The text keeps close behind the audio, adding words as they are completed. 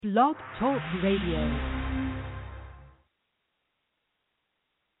Blog Talk Radio.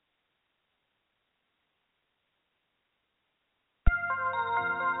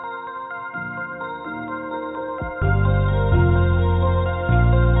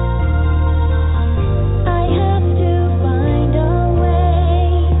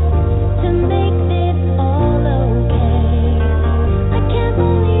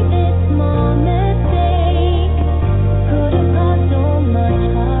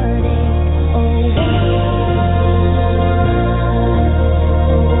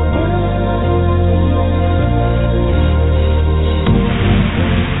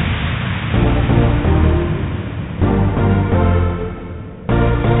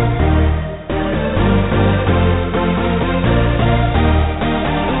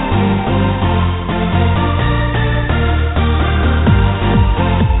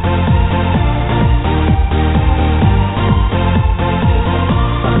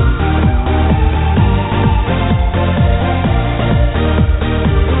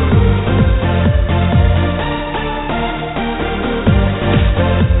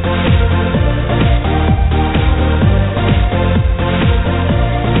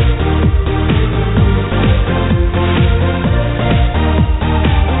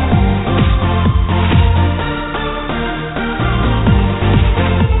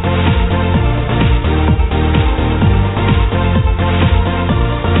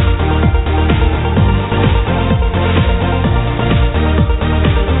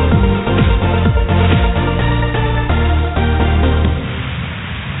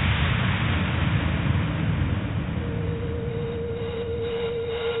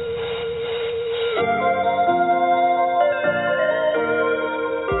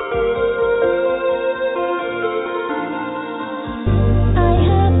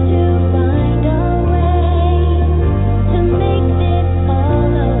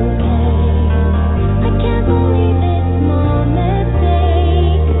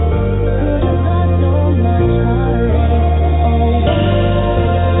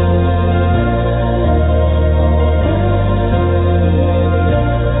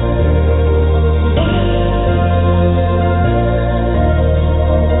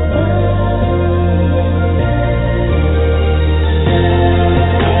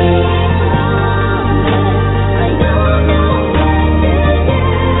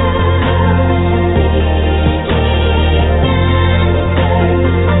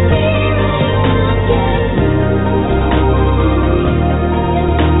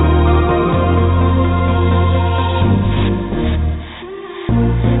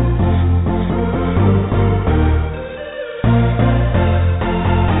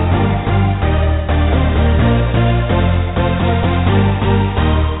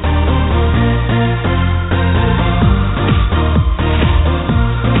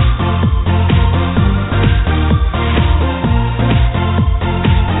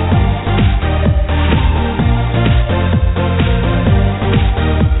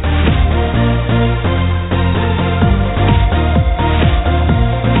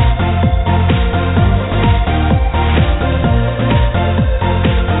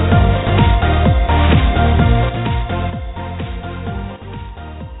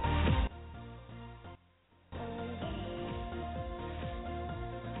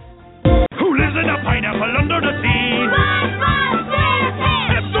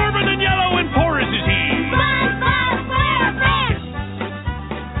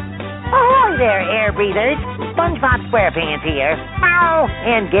 Here. Oh,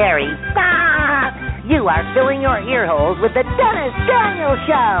 and Gary. Stop! You are filling your ear holes with the Dennis Daniel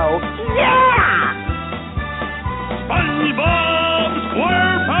Show. Yeah! SpongeBob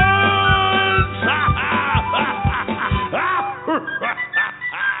SquarePants!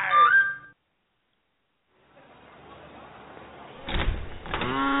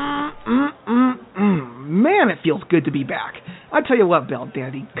 Man, it feels good to be back. I tell you what, Belle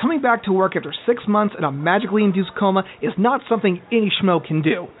Dandy, coming back to work after 6 months in a magically induced coma is not something any schmo can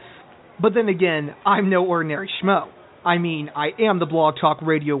do. But then again, I'm no ordinary schmo. I mean, I am the Blog Talk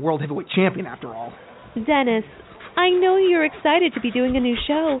Radio World Heavyweight Champion after all. Dennis, I know you're excited to be doing a new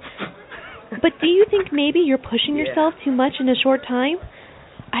show, but do you think maybe you're pushing yourself too much in a short time?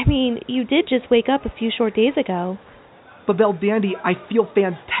 I mean, you did just wake up a few short days ago. But Belle Dandy, I feel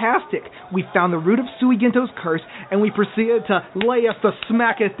fantastic. We found the root of Sui Ginto's curse, and we proceeded to lay us to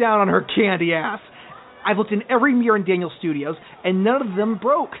smack it down on her candy ass. I've looked in every mirror in Daniel's studios, and none of them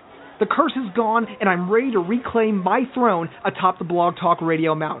broke. The curse is gone, and I'm ready to reclaim my throne atop the Blog Talk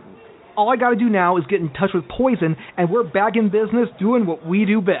Radio mountain. All I gotta do now is get in touch with Poison, and we're back in business doing what we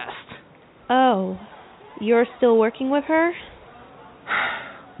do best. Oh, you're still working with her?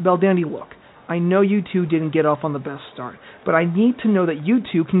 Dandy, look, I know you two didn't get off on the best start, but I need to know that you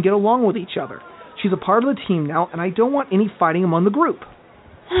two can get along with each other. She's a part of the team now, and I don't want any fighting among the group.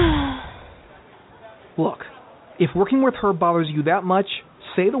 Look, if working with her bothers you that much,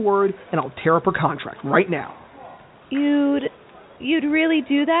 say the word, and I'll tear up her contract right now. You'd really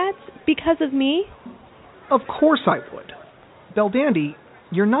do that? Because of me? Of course I would. Dandy,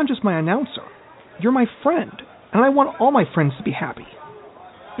 you're not just my announcer. You're my friend, and I want all my friends to be happy.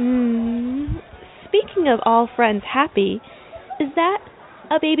 Speaking of all friends happy, is that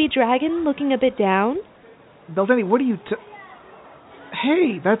a baby dragon looking a bit down? Dandy, what are you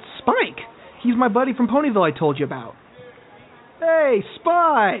Hey, that's Spike. He's my buddy from Ponyville I told you about. Hey,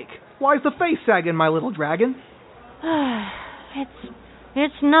 Spike! Why's the face sagging, my little dragon?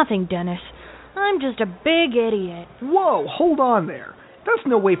 It's nothing, Dennis. I'm just a big idiot. Whoa, hold on there. That's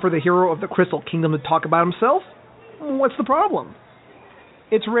no way for the hero of the Crystal Kingdom to talk about himself. What's the problem?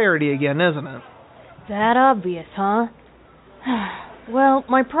 It's Rarity again, isn't it? That obvious, huh? Well,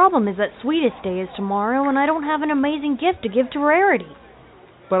 my problem is that Sweetest Day is tomorrow, and I don't have an amazing gift to give to Rarity.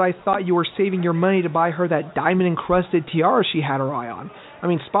 But I thought you were saving your money to buy her that diamond-encrusted tiara she had her eye on. I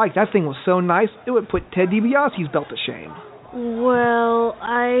mean, Spike, that thing was so nice, it would put Ted DiBiase's belt to shame. Well,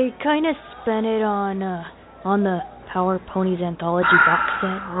 I kind of spent it on the Power Ponies Anthology box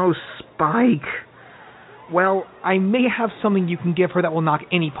set. Oh, Spike. Well, I may have something you can give her that will knock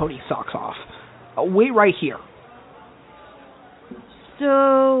any pony socks off. Wait right here.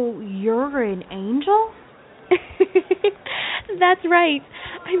 So, you're an angel? That's right.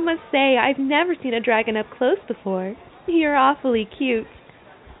 I must say, I've never seen a dragon up close before. You're awfully cute.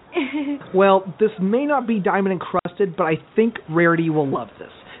 Well, this may not be diamond encrusted, but I think Rarity will love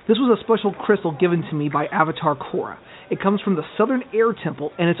this. This was a special crystal given to me by Avatar Korra. It comes from the Southern Air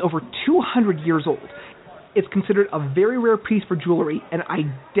Temple, and it's over 200 years old. It's considered a very rare piece for jewelry, and I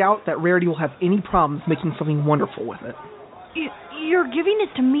doubt that Rarity will have any problems making something wonderful with it. You're giving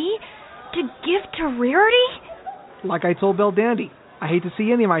it to me? To give to Rarity? Like I told Dandy, I hate to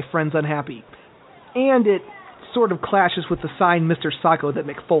see any of my friends unhappy. And it sort of clashes with the sign Mr. Sacco that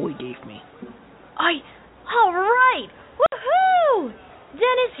McFoley gave me. All right! Woohoo!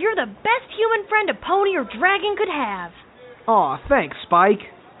 Dennis, you're the best human friend a pony or dragon could have. Aw, thanks, Spike.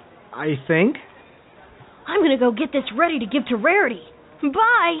 I think. I'm gonna go get this ready to give to Rarity.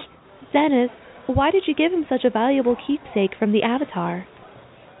 Bye! Dennis, why did you give him such a valuable keepsake from the Avatar?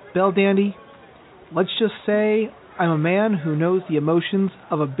 Dandy, let's just say I'm a man who knows the emotions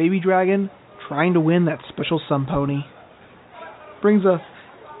of a baby dragon trying to win that special sun pony. Brings a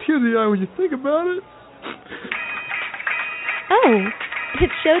tear to the eye when you think about it. Oh,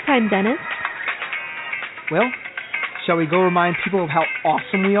 it's showtime, Dennis. Well, shall we go remind people of how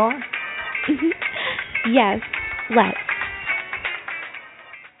awesome we are? Yes, let's.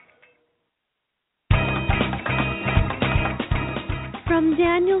 From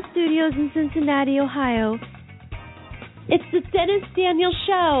Daniel Studios in Cincinnati, Ohio, it's the Dennis Daniel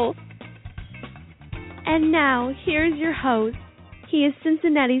Show. And now, here's your host. He is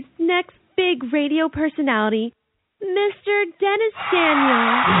Cincinnati's next big radio personality, Mr. Dennis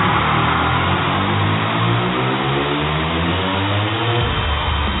Daniel.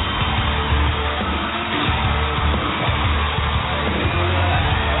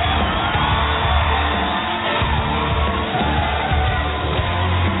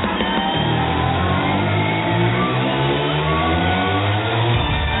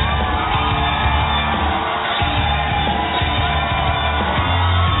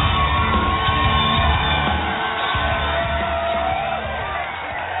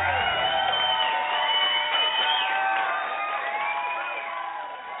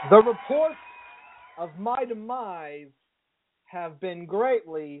 The reports of my demise have been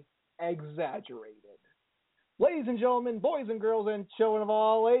greatly exaggerated. Ladies and gentlemen, boys and girls, and children of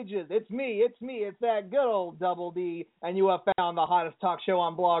all ages, it's me, it's that good old Double D, and you have found the hottest talk show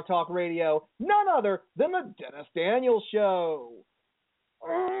on Blog Talk Radio, none other than the Dennis Daniel Show.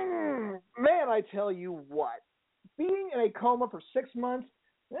 Man, I tell you what, being in a coma for 6 months,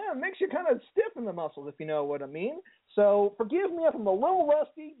 makes you kind of stiff in the muscles, if you know what I mean. So forgive me if I'm a little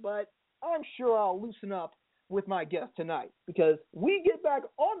rusty, but I'm sure I'll loosen up with my guest tonight, because we get back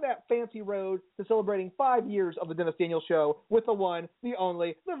on that fancy road to celebrating 5 years of the Dennis Daniel Show with the one, the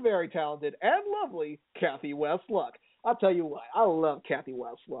only, the very talented and lovely Cathy Weseluck. I'll tell you what, I love Cathy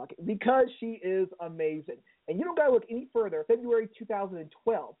Weseluck because she is amazing. And you don't got to look any further. February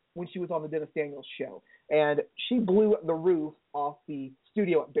 2012, when she was on the Dennis Daniels Show, and she blew the roof off the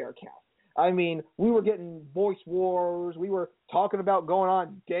studio at Bearcast. I mean, we were getting voice wars. We were talking about going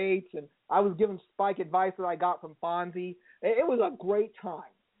on dates, and I was giving Spike advice that I got from Fonzie. It was a great time.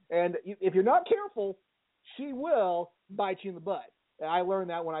 And if you're not careful, she will bite you in the butt. And I learned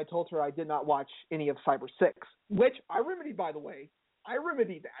that when I told her I did not watch any of Cybersix, which I remedied, by the way. I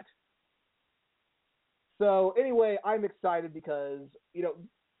remedied that. So anyway, I'm excited because,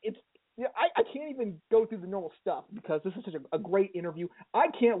 I can't even go through the normal stuff because this is such a great interview. I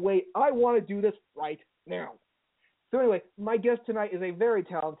can't wait. I want to do this right now. So anyway, my guest tonight is a very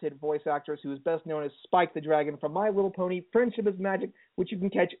talented voice actress who is best known as Spike the Dragon from My Little Pony, Friendship is Magic, which you can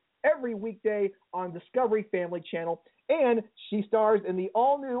catch every weekday on Discovery Family Channel. And she stars in the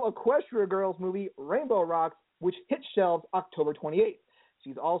all-new Equestria Girls movie, Rainbow Rocks, which hits shelves October 28th.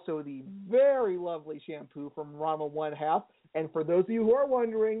 She's also the very lovely Shampoo from Ranma 1/2. And for those of you who are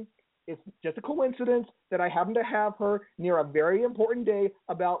wondering, it's just a coincidence that I happen to have her near a very important day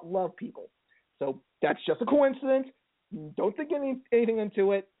about love people. So that's just a coincidence. Don't think anything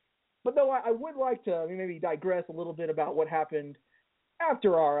into it. But though I would like to maybe digress a little bit about what happened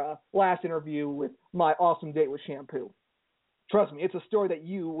after our last interview with my awesome date with Shampoo. Trust me, it's a story that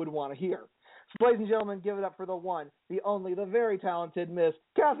you would want to hear. So, ladies and gentlemen, give it up for the one, the only, the very talented Miss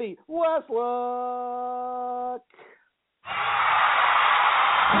Cathy Weseluck.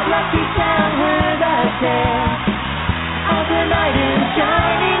 Lucky found her that day, all the light and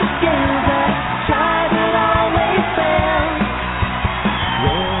shining silver, tried but always failed.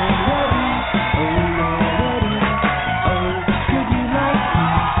 Could you like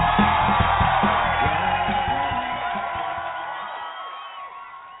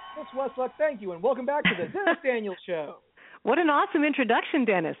me? Miss Weseluck, thank you, and welcome back to the Dennis Daniels Show. What an awesome introduction,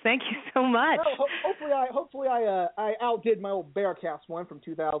 Dennis. Thank you so much. Well, hopefully I outdid my old Bearcast one from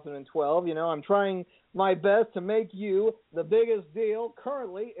 2012. I'm trying my best to make you the biggest deal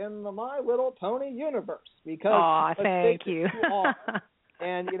currently in the My Little Pony universe. Because thank you. Are.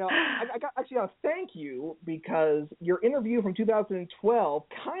 And, I got to thank you because your interview from 2012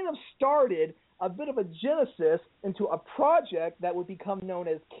 kind of started a bit of a genesis into a project that would become known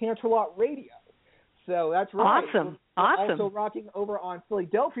as Canterlot Radio. So that's right. Awesome. We're awesome. also rocking over on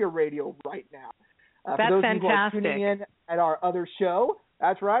Philadelphia Radio right now. That's for those fantastic. Of you who are tuning in at our other show,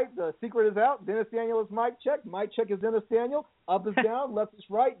 that's right. The secret is out. Dennis Daniel is Mike Check. Mike Check is Dennis Daniel. Up is down, left is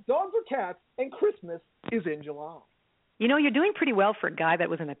right. Dogs are cats, and Christmas is in July. You're doing pretty well for a guy that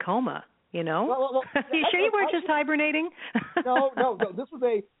was in a coma. Well, you sure you weren't just hibernating? No. This was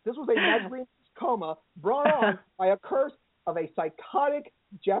a magically coma brought on by a curse of a psychotic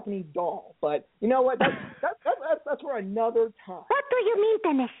Japanese doll. But you know what? That's for another time. What do you mean,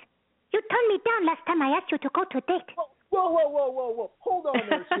 Dennis? You turned me down last time I asked you to go to a date. Whoa. Hold on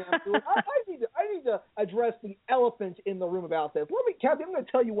there, Shampoo. I need to address the elephant in the room about this. Cathy, I'm going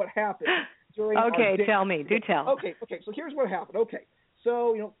to tell you what happened during our date. Okay, tell me. Do tell. Okay. So here's what happened. Okay.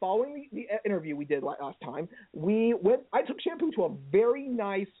 So, following the interview we did last time, I took Shampoo to a very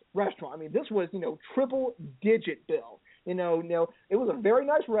nice restaurant. I mean, this was, triple-digit bill. It was a very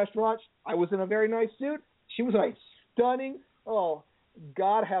nice restaurant. I was in a very nice suit. She was a stunning,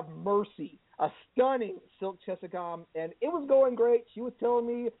 God have mercy, a stunning silk Chesikam, and it was going great. She was telling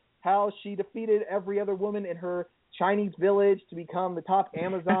me how she defeated every other woman in her Chinese village to become the top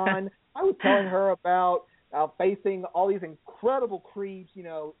Amazon. I was telling her about facing all these incredible creeps,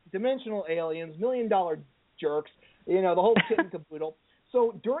 dimensional aliens, $1 million jerks, the whole kit and caboodle.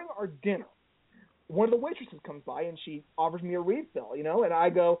 So during our dinner, one of the waitresses comes by and she offers me a refill, and I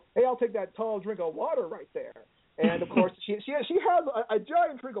go, hey, I'll take that tall drink of water right there. And of course, she has a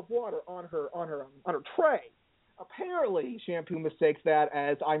giant drink of water on her tray. Apparently, Shampoo mistakes that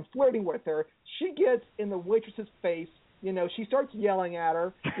as I'm flirting with her. She gets in the waitress's face. She starts yelling at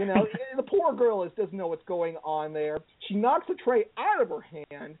her. The poor girl doesn't know what's going on there. She knocks the tray out of her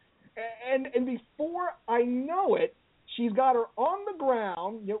hand, and before I know it, she's got her on the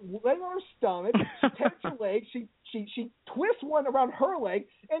ground, laying on her stomach. She takes her leg, she twists one around her leg,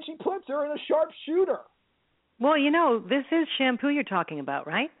 and she puts her in a sharpshooter. Well, this is Shampoo you're talking about,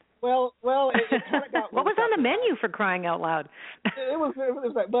 right? Well, it kind of got. What was on the menu for crying out loud? It was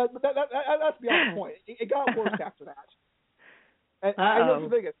but that's beyond the point. It got worse after that. And I know the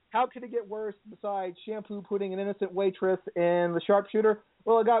biggest. How could it get worse besides Shampoo putting an innocent waitress in the sharpshooter?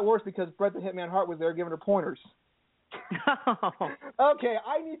 Well, it got worse because Bret the Hitman Hart was there giving her pointers. Okay,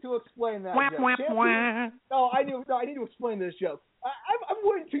 I need to explain that joke. I need to explain this joke. I've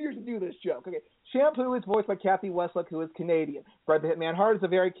waited 2 years to do this joke. Okay, Shampoo is voiced by Cathy Weseluck, who is Canadian. Bret the Hitman Hart is a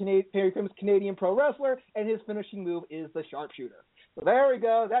very famous Canadian pro wrestler, and his finishing move is the sharpshooter. So there we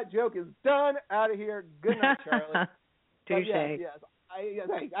go. That joke is done. Out of here. Good night, Charlie. Touche. Yes.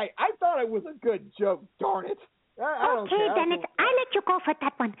 I thought it was a good joke. Darn it. I don't care. Dennis, I let you go for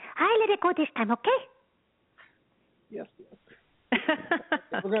that one. I let it go this time, okay? Yes.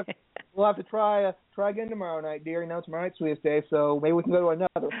 We'll have to try again tomorrow night, dear. You know, tomorrow night's Sweetest Day, so maybe we can go to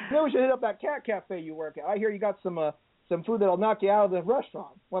another. Maybe we should hit up that cat cafe you work at. I hear you got some food that'll knock you out of the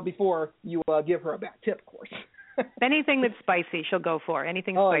restaurant. Well, before you give her a bad tip, of course. Anything that's spicy, she'll go for.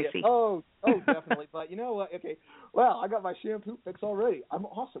 Anything spicy. Yeah. Oh, definitely. But you know what? Okay. Well, I got my shampoo fix already. I'm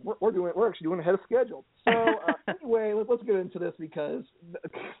awesome. We're actually doing ahead of schedule. So anyway, let's get into this because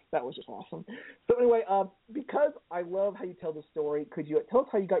that was just awesome. So anyway, because I love how you tell the story, could you tell us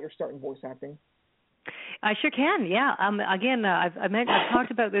how you got your start in voice acting? I sure can, yeah. Again, I've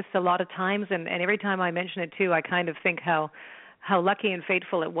talked about this a lot of times, and every time I mention it too, I kind of think how lucky and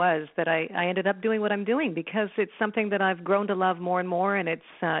fateful it was that I ended up doing what I'm doing, because it's something that I've grown to love more and more, and it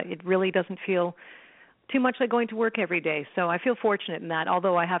really doesn't feel too much like going to work every day. So I feel fortunate in that,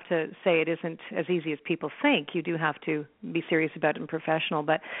 although I have to say it isn't as easy as people think. You do have to be serious about it and professional.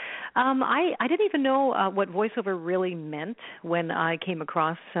 But I didn't even know what voiceover really meant when I came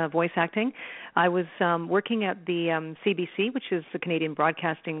across voice acting. I was working at the CBC, which is the Canadian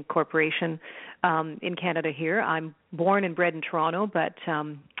Broadcasting Corporation in Canada here. I'm born and bred in Toronto, but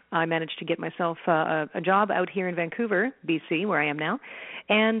I managed to get myself a job out here in Vancouver, BC, where I am now.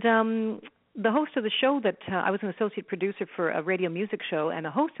 And the host of the show that I was an associate producer for a radio music show, and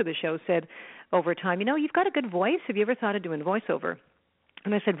the host of the show said over time, you know, you've got a good voice. Have you ever thought of doing voiceover?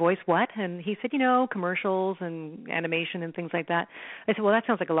 And I said, voice what? And he said, you know, commercials and animation and things like that. I said, well, that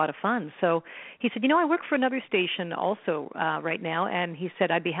sounds like a lot of fun. So he said, you know, I work for another station also right now, and he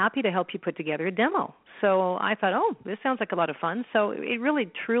said, I'd be happy to help you put together a demo. So I thought, oh, this sounds like a lot of fun. So it really,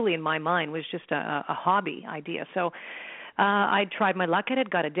 truly, in my mind, was just a hobby idea. So I tried my luck at it,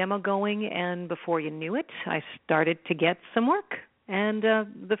 got a demo going, and before you knew it, I started to get some work. And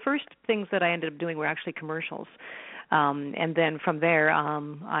the first things that I ended up doing were actually commercials. And then from there,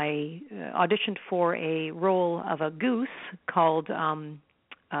 I auditioned for a role of a goose called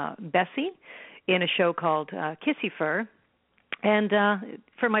Bessie in a show called Kissy Fur. And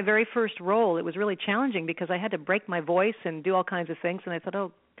for my very first role, it was really challenging because I had to break my voice and do all kinds of things. And I thought,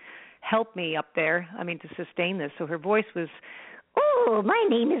 oh, help me up there, to sustain this. So her voice was, oh, my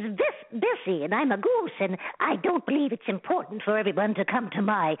name is Bessie, and I'm a goose, and I don't believe it's important for everyone to come to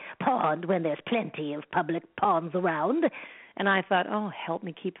my pond when there's plenty of public ponds around. And I thought, oh, help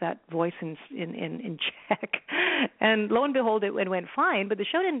me keep that voice in check. And lo and behold, it went fine, but the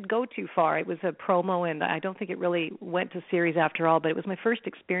show didn't go too far. It was a promo, and I don't think it really went to series after all, but it was my first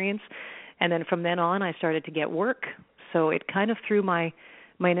experience. And then from then on, I started to get work. So it kind of threw my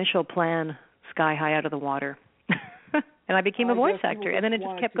initial plan sky high out of the water. And I became a voice actor, and then it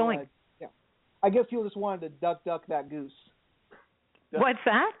just kept going. I guess people just wanted to duck that goose. What's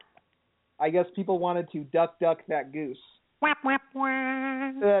that? I guess people wanted to duck that goose. Whap, whap,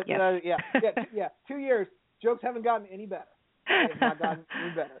 whap. Yeah. 2 years. Jokes haven't gotten any better. They have not gotten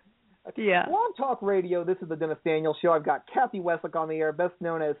any better. Yeah. Blog Talk Radio, this is the Dennis Daniel Show. I've got Cathy Weseluck on the air, best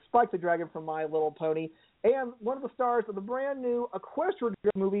known as Spike the Dragon from My Little Pony, and one of the stars of the brand new Equestria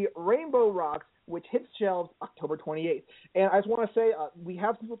Girls movie Rainbow Rocks, which hits shelves October 28th. And I just want to say, we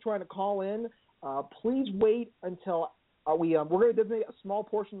have people trying to call in. Please wait until we're going to designate a small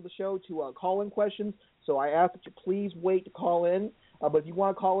portion of the show to call-in questions. So I ask that you please wait to call in. But if you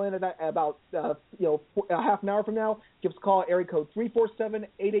want to call in about half an hour from now, give us a call at area code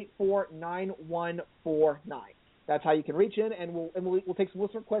 347-884-9149. That's how you can reach in, and we'll take some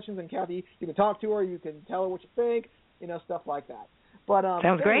listener questions. And Cathy, you can talk to her, you can tell her what you think, stuff like that. But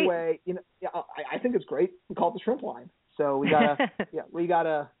sounds anyway, great. I think it's great. We call it the shrimp line. So we gotta we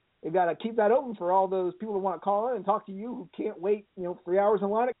gotta keep that open for all those people who want to call in and talk to you who can't wait 3 hours in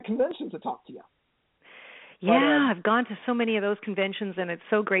line at conventions to talk to you. Yeah, I've gone to so many of those conventions, and it's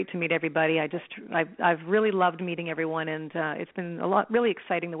so great to meet everybody. I've really loved meeting everyone, and it's been really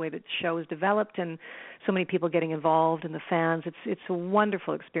exciting the way that the show has developed, and so many people getting involved, and the fans. It's a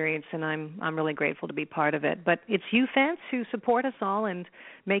wonderful experience, and I'm really grateful to be part of it. But it's you fans who support us all and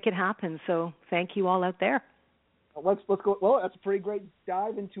make it happen. So thank you all out there. Let's go. Well, that's a pretty great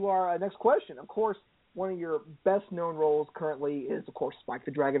dive into our next question. Of course, one of your best-known roles currently is, of course, Spike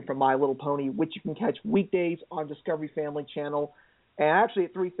the Dragon from My Little Pony, which you can catch weekdays on Discovery Family Channel. And actually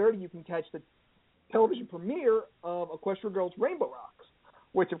at 3:30 you can catch the television premiere of Equestria Girls Rainbow Rocks,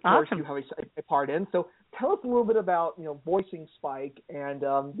 which, of course, you have a part in. So tell us a little bit about, voicing Spike and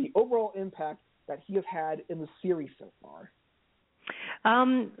the overall impact that he has had in the series so far.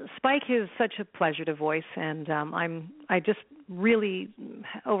 Spike is such a pleasure to voice, and I just really,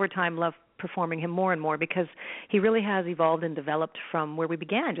 over time, love performing him more and more because he really has evolved and developed from where we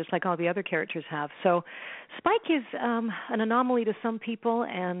began, just like all the other characters have. So Spike is an anomaly to some people,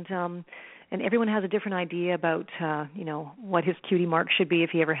 and and everyone has a different idea about what his cutie mark should be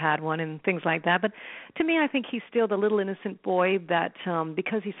if he ever had one and things like that. But to me, I think he's still the little innocent boy that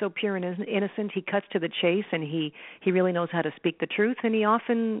because he's so pure and innocent, he cuts to the chase, and he really knows how to speak the truth, and he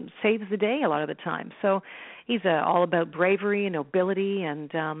often saves the day a lot of the time. So he's all about bravery and nobility,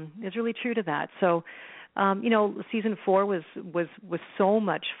 and is really true to that. So season 4 was so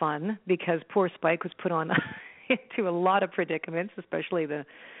much fun because poor Spike was put on into a lot of predicaments, especially the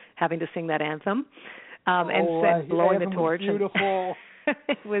having to sing that anthem and blowing the torch. Beautiful.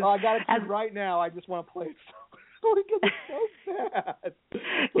 It was, I got it to you right now. I just want to play it because it's so sad.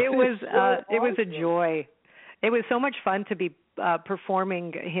 It was a joy. It was so much fun to be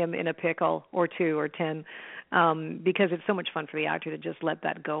performing him in a pickle or 2 or 10. Because it's so much fun for the actor to just let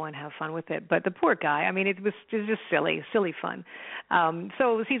that go and have fun with it. But the poor guy, I mean, it was just silly fun.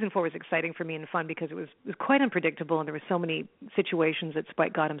 So season 4 was exciting for me and fun because it was quite unpredictable, and there were so many situations that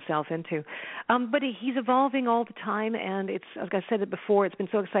Spike got himself into. But he's evolving all the time, and it's, like I said it before, it's been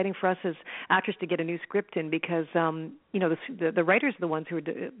so exciting for us as actors to get a new script in because the writers are the ones who are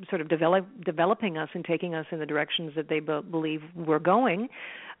sort of developing us and taking us in the directions that they believe we're going.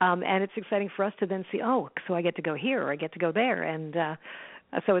 And it's exciting for us to then see, so I get to go here or I get to go there. And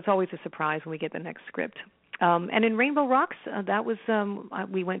so it's always a surprise when we get the next script. And in Rainbow Rocks, that was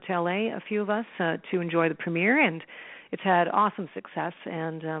we went to L.A., a few of us, to enjoy the premiere, and it's had awesome success.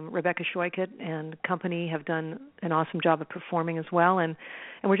 And Rebecca Schweikert and company have done an awesome job of performing as well. And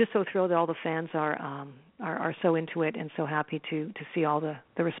we're just so thrilled that all the fans are so into it and so happy to see all the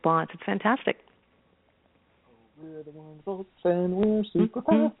response. It's fantastic. We're the ones and we're super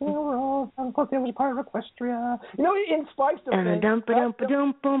fast, and we're all there was a part of Equestria. In Spike's defense.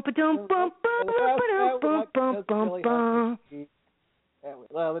 And we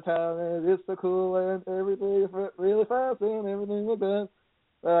love the town, and it's so cool, and everything is really fast, and everything like that.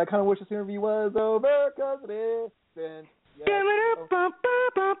 I kind of wish this interview was over, because it is. And,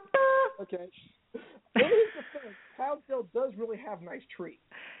 okay. In his defense, Cloudsdale does really have nice trees.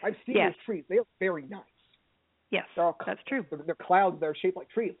 I've seen those trees. They are very nice. Yes, that's true. They're clouds that are shaped like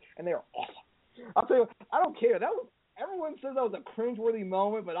trees, and they are awesome. I'll tell you, I don't care. Everyone says that was a cringeworthy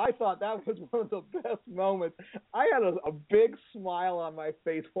moment, but I thought that was one of the best moments. I had a big smile on my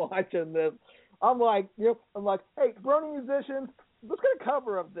face watching this. I'm like, hey, Brony musicians, let's get a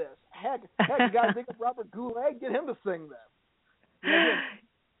cover of this. Heck, you gotta think of Robert Goulet, get him to sing this.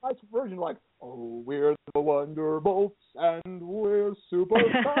 Nice version, like, oh, we're the Wonderbolts, and we're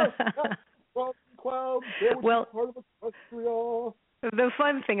superstars. Clouds, well, the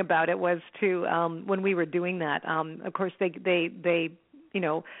fun thing about it was when we were doing that, of course they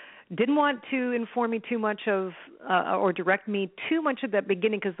didn't want to inform me too much of or direct me too much at that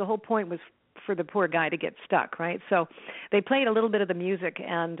beginning because the whole point was for the poor guy to get stuck, right? So they played a little bit of the music,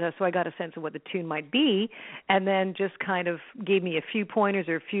 and so I got a sense of what the tune might be, and then just kind of gave me a few pointers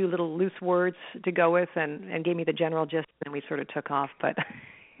or a few little loose words to go with, and gave me the general gist, and we sort of took off, but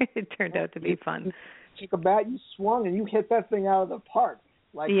it turned out to be fun. Took a bat, you swung, and you hit that thing out of the park.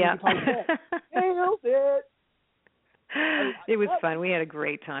 Like yeah. Nailed it. It was fun. We had a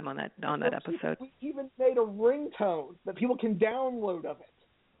great time on that episode. We even made a ringtone that people can download of it.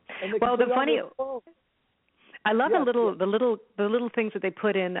 And I love the little things that they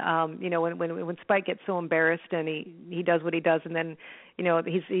put in. When Spike gets so embarrassed and he does what he does, and then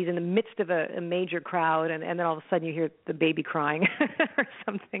he's in the midst of a major crowd, and then all of a sudden you hear the baby crying or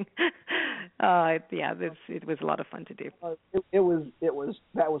something. It was a lot of fun to do. That was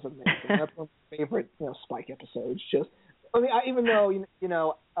amazing. That's one of my favorite Spike episodes. Just even though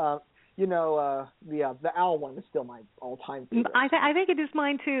the owl one is still my all-time favorite. I think it is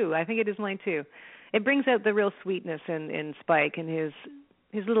mine too. It brings out the real sweetness in Spike and his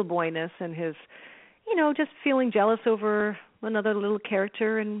little boyness and his, just feeling jealous over another little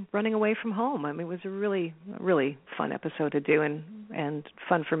character and running away from home. I mean, it was a really, really fun episode to do and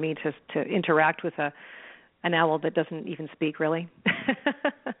fun for me to interact with an owl that doesn't even speak, really.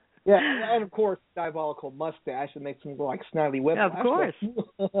 Yeah, and of course, diabolical mustache that makes him go like Snidely Whiplash. Of course.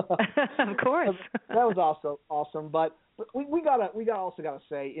 Of course. That was also awesome, but we also gotta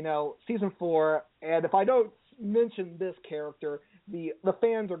say, season 4, and if I don't mention this character, the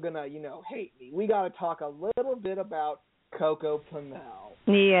fans are gonna, hate me. We gotta talk a little bit about Coco Pannell.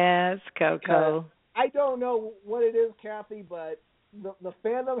 Yes, Coco. I don't know what it is, Cathy, but the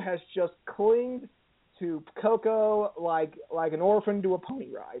fandom has just clinged to Coco like an orphan to a pony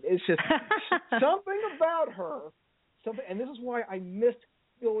ride. It's just something about her. And this is why I missed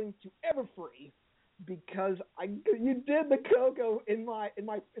going to Everfree, because you did the Coco in my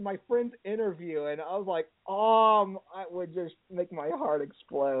friend's interview, and I was like, I would just make my heart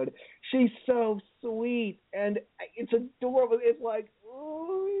explode. She's so sweet, and it's adorable. It's like,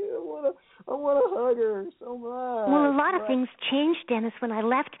 I want to hug her so much. Well, a lot of things changed, Dennis, when I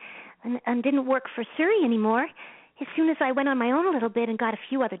left and didn't work for Surrey anymore. As soon as I went on my own a little bit and got a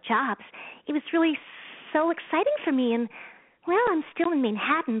few other jobs, it was really so exciting for me. And, well, I'm still in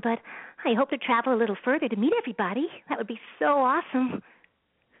Manhattan, but I hope to travel a little further to meet everybody. That would be so awesome.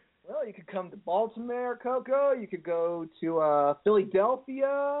 Well, you could come to Baltimore, Coco. You could go to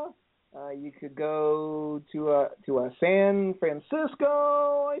Philadelphia. You could go to San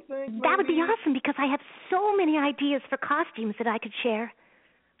Francisco, I think. Maybe. That would be awesome because I have so many ideas for costumes that I could share.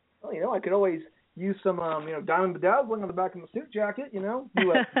 Well, I could always use some, diamond bedazzling on the back of the suit jacket, do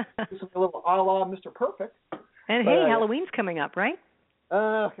some little a la Mr. Perfect. And hey, Halloween's coming up, right?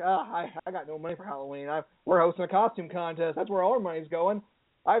 I got no money for Halloween. We're hosting a costume contest. That's where all our money's going.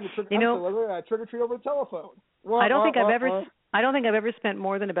 I have a trick or treat over the telephone. I don't think I've ever spent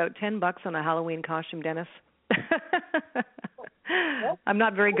more than about $10 on a Halloween costume, Dennis. I'm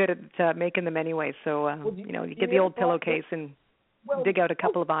not very good at making them anyway, so you get the old pillowcase and dig out a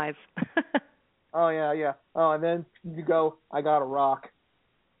couple of eyes. Oh yeah. Oh, and then you go, I got a rock.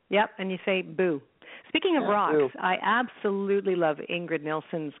 Yep, and you say boo. Speaking of rocks, boo. I absolutely love Ingrid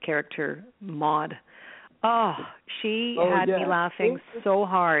Nilsson's character Maud. Oh, she had me laughing so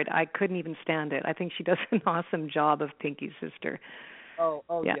hard I couldn't even stand it. I think she does an awesome job of Pinky's sister. Oh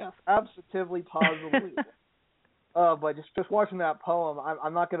yes, absolutely, positively. But just watching that poem,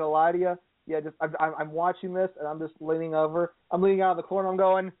 I'm not gonna lie to you. Yeah, I'm watching this and I'm just leaning over. I'm leaning out of the corner. I'm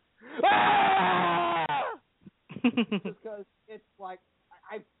going, ah! Because it's like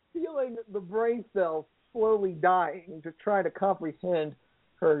I'm feeling the brain cells slowly dying, just trying to comprehend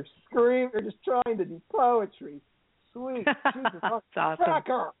her scream. They're just trying to do poetry. Sweet. Jesus, it's awesome.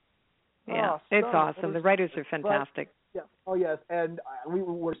 Cracker. Yeah, it's awesome. The writers are fantastic. Yeah. Oh, yes. And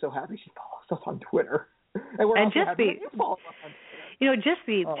we're so happy she follows us on Twitter. And we're also happy that you follow us on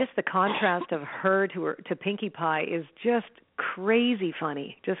Twitter. Just the contrast of her to Pinkie Pie is just crazy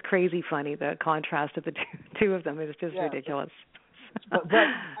funny. Just crazy funny. The contrast of the two of them is just ridiculous. but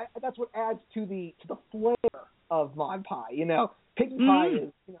that's what adds to the flair of Maud Pie. Pinkie Pie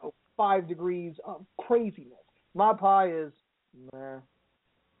is 5 degrees of craziness. Maud Pie is meh.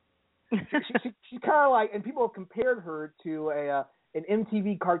 She's kind of like, and people have compared her to an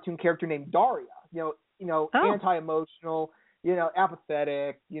MTV cartoon character named Daria. Anti-emotional,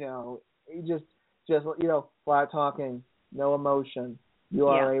 apathetic. Just flat talking, no emotion. You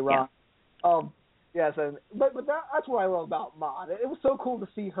are a rock. Yeah. Yes, but that's what I love about Maud. It was so cool to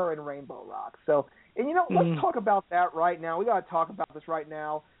see her in Rainbow Rock. So, and let's talk about that right now. We got to talk about this right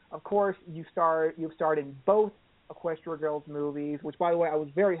now. Of course, you've starred in both Equestria Girls movies, which, by the way, I was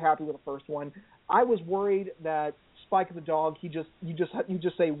very happy with the first one. I was worried that Spike the dog, you just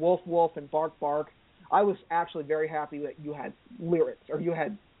say wolf wolf and bark bark. I was actually very happy that you had lyrics or you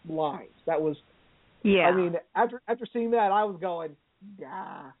had lines. That was, I mean, after seeing that, I was going,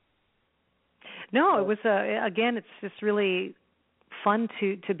 yeah. No, it was again. It's just really fun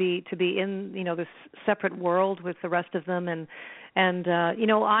to be in this separate world with the rest of them, and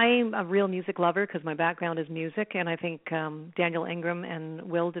I'm a real music lover because my background is music, and I think Daniel Ingram and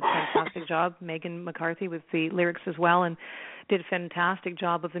Will did a fantastic job. Megan McCarthy with the lyrics as well, and did a fantastic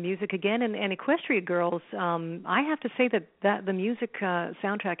job of the music again. And Equestria Girls, I have to say that the music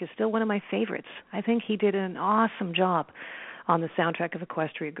soundtrack is still one of my favorites. I think he did an awesome job on the soundtrack of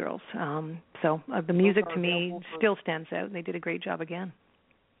Equestria Girls. So the music to me still stands out, and they did a great job again.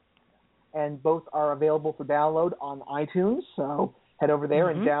 And both are available for download on iTunes, so head over there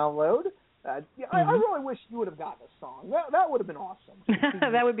and download. I really wish you would have gotten a song. That would have been awesome.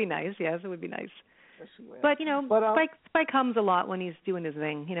 That would be nice, yes, it would be nice. But, Spike hums a lot when he's doing his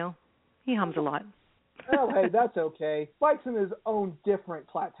thing, He hums a lot. Well, hey, that's okay. Spike's in his own different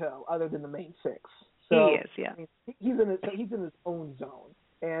plateau other than the main six. So, he is, yeah. He's in his own zone.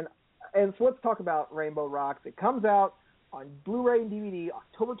 And so let's talk about Rainbow Rocks. It comes out on Blu-ray and DVD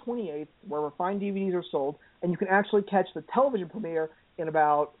October 28th, where fine DVDs are sold, and you can actually catch the television premiere in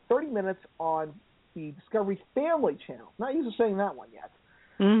about 30 minutes on the Discovery Family channel. Not used to saying that one yet.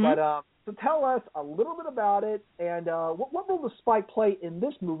 But so tell us a little bit about it, and what role does Spike play in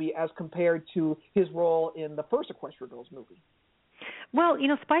this movie as compared to his role in the first Equestria Girls movie? Well,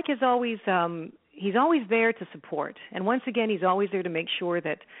 Spike is always he's always there to support, and once again, he's always there to make sure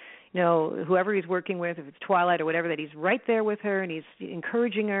that whoever he's working with, if it's Twilight or whatever, that he's right there with her and he's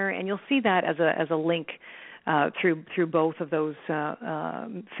encouraging her, and you'll see that as a link through both of those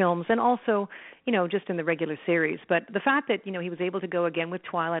films, and also, just in the regular series. But the fact that, he was able to go again with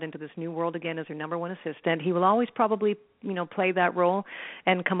Twilight into this new world again as her number one assistant, he will always probably, play that role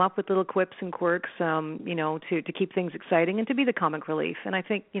and come up with little quips and quirks, to keep things exciting and to be the comic relief. And I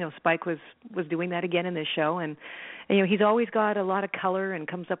think, Spike was doing that again in this show, and he's always got a lot of color and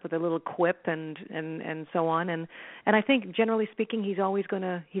comes up with a little quip and so on. And I think, generally speaking, he's always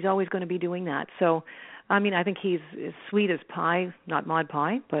gonna be doing that. So, I mean, I think he's as sweet as pie, not Maud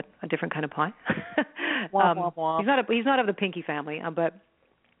Pie, but a different kind of pie. Womp, womp, womp. He's not of the Pinky family, but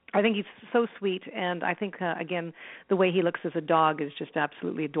I think he's so sweet, and I think, again, the way he looks as a dog is just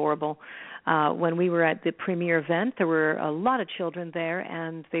absolutely adorable. When we were at the premiere event, there were a lot of children there,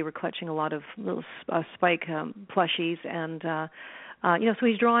 and they were clutching a lot of little Spike plushies, and so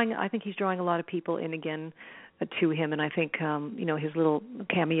he's drawing a lot of people in again to him, and I think his little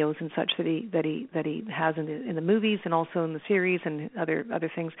cameos and such that he has in the movies and also in the series and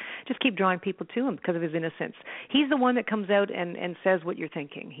other things just keep drawing people to him because of his innocence. He's the one that comes out and says what you're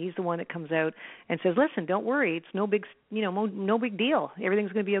thinking. He's the one that comes out and says, "Listen, don't worry, it's no big deal.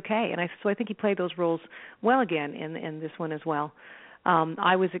 Everything's going to be okay." And so I think he played those roles well again in this one as well.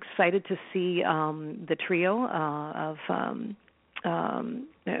 I was excited to see the trio of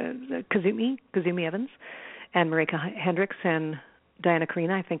Kazumi Evans and Marika Hendricks and Diana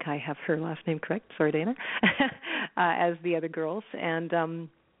Karina, I think I have her last name correct, sorry Dana, as the other girls. And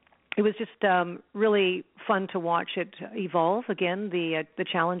it was just really fun to watch it evolve, again, the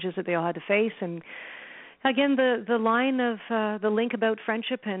challenges that they all had to face. And again, the line of the link about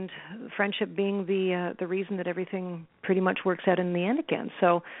friendship, and friendship being the reason that everything pretty much works out in the end again.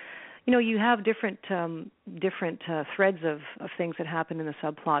 So, you have different threads of things that happen in the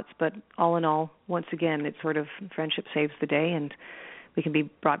subplots, but all in all, once again, it's sort of friendship saves the day, and we can be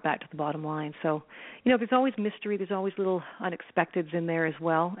brought back to the bottom line. So, there's always mystery, there's always little unexpecteds in there as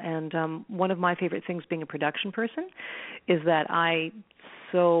well. And one of my favorite things being a production person is that I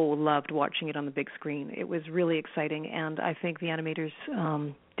so loved watching it on the big screen. It was really exciting, and I think the animators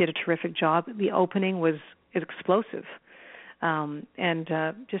did a terrific job. The opening is explosive. And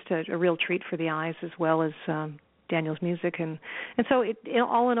just a real treat for the eyes, as well as Daniel's music, and so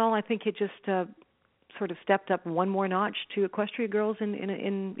all in all, I think it just sort of stepped up one more notch to Equestria Girls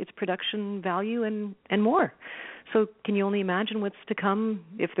in its production value and more. So can you only imagine what's to come,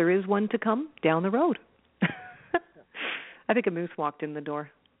 if there is one to come, down the road? I think a moose walked in the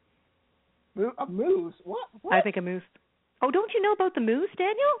door. A moose? What? I think a moose. Oh, don't you know about the moose,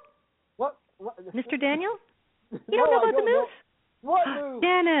 Daniel? What? Mr. Daniel? You don't know about the moose? What moose?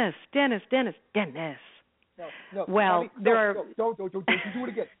 Dennis. No. Well, there are. Don't you do it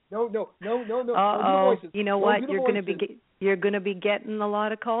again? No. You know what? You're going to be getting a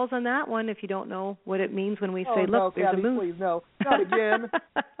lot of calls on that one if you don't know what it means when we say, "Look, there's Cathy, a moose." Please, no, not again.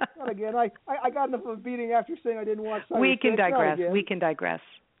 Not again. I got enough of a beating after saying I didn't watch Cybersix. We can digress.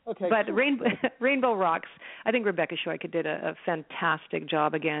 Okay. But Rainbow rocks. I think Rebecca Shoika did a fantastic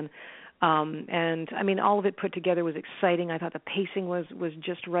job again. And I mean, all of it put together was exciting. I thought the pacing was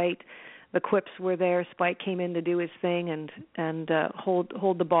just right. The quips were there. Spike came in to do his thing and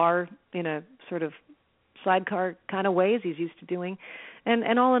hold the bar in a sort of sidecar kind of way, as he's used to doing.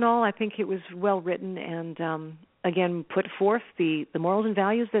 And all in all, I think it was well written and again put forth the morals and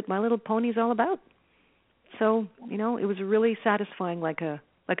values that My Little Pony is all about. So it was really satisfying, like a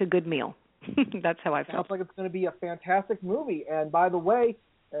good meal. That's how I felt. Sounds like it's going to be a fantastic movie. And by the way,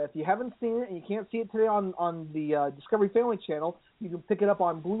 if you haven't seen it and you can't see it today on the Discovery Family Channel, you can pick it up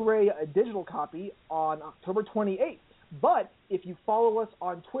on Blu-ray, a digital copy, on October 28th. But if you follow us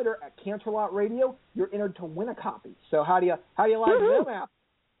on Twitter at CanterlotRadio, you're entered to win a copy. So how do you like them out?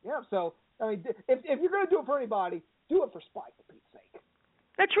 Yeah. So I mean, if you're going to do it for anybody, do it for Spike, for Pete's sake.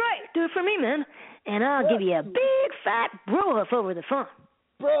 That's right. Do it for me, man. And I'll give you a big fat bro hoof over the phone.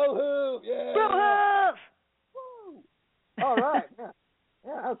 Bro hoof, yeah. Bro hoof. Woo. All right.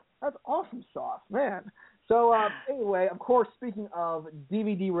 Yeah, that's awesome sauce, man. So anyway, of course, speaking of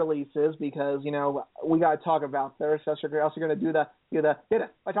DVD releases, because we got to talk about this. Else you're going to do the hit it.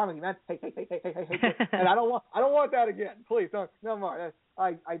 My time with you, man. Hey, and I don't want that again. Please don't. No more.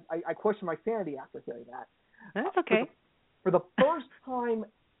 I question my sanity after hearing that. That's okay. For the first time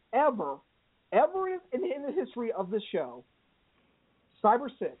ever in the history of this show,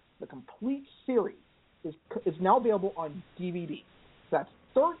 Cybersix, the complete series, is now available on DVD. That's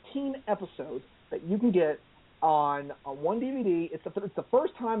 13 episodes that you can get on one DVD. It's the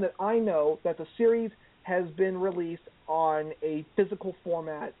first time that I know that the series has been released on a physical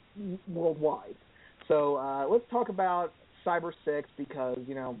format worldwide. So let's talk about Cybersix because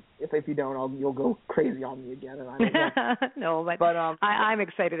if you don't, you'll go crazy on me again, and I don't know. No, but I'm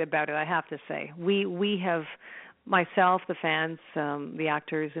excited about it. I have to say, we have, myself, the fans, the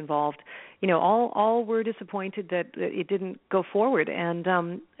actors involved, all were disappointed that it didn't go forward, and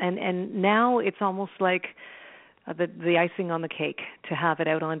now it's almost like the icing on the cake to have it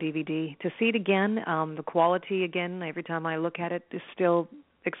out on DVD, to see it again. The quality again, every time I look at it, is still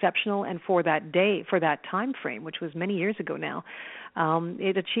exceptional, and for that day, for that time frame, which was many years ago now,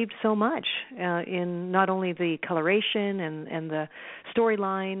 it achieved so much in not only the coloration and the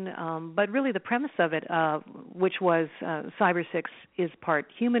storyline, but really the premise of it, which was Cybersix is part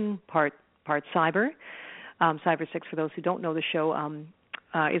human, part cyber. Cybersix, for those who don't know the show,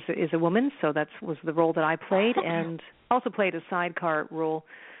 is a woman, so that was the role that I played, and also played a sidecar role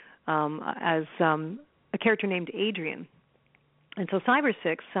as a character named Adrian. And so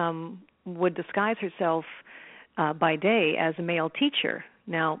Cybersix would disguise herself by day as a male teacher.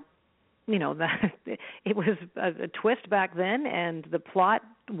 Now, it was a twist back then, and the plot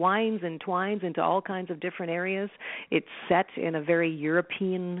winds and twines into all kinds of different areas. It's set in a very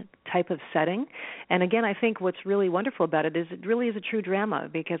European type of setting. And again, I think what's really wonderful about it is it really is a true drama,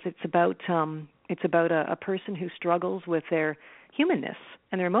 because it's about a person who struggles with their humanness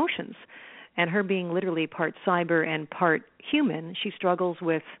and their emotions. And her being literally part cyber and part human, she struggles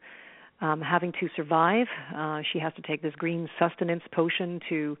with having to survive. She has to take this green sustenance potion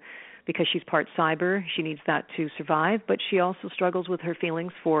because she's part cyber. She needs that to survive. But she also struggles with her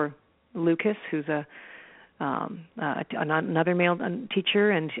feelings for Lucas, who's another male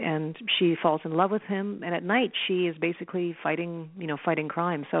teacher, and she falls in love with him. And at night, she is basically fighting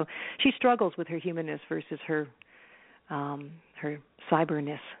crime. So she struggles with her humanness versus her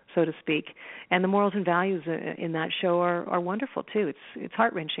cyberness, so to speak. And the morals and values in that show are wonderful too. It's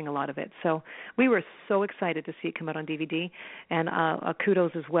heart-wrenching, a lot of it. So we were so excited to see it come out on DVD, and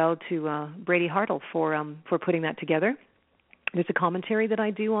kudos as well to Brady Hartle for putting that together. There's a commentary that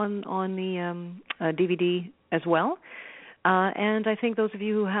I do on the DVD as well. And I think those of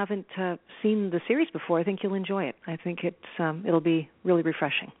you who haven't seen the series before, I think you'll enjoy it. I think it'll be really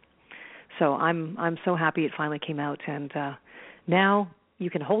refreshing. So I'm so happy it finally came out, and now you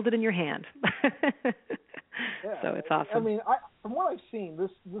can hold it in your hand. So it's awesome. I mean, from what I've seen,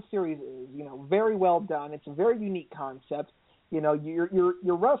 this series is very well done. It's a very unique concept. You're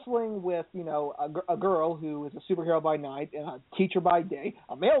wrestling with a girl who is a superhero by night and a teacher by day,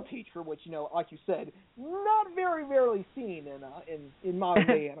 a male teacher, which like you said, not very rarely seen in modern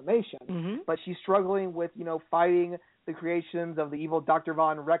day animation. Mm-hmm. But she's struggling with fighting the creations of the evil Dr.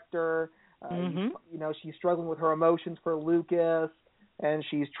 Von Richter. She's struggling with her emotions for Lucas, and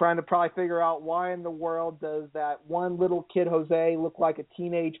she's trying to probably figure out why in the world does that one little kid Jose look like a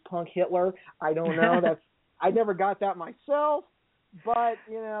teenage punk Hitler. I don't know. I never got that myself, but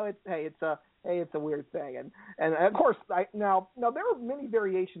it's a weird thing, and of course now there are many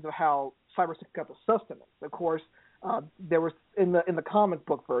variations of how Cybersix got the sustenance. Of course, there was in the comic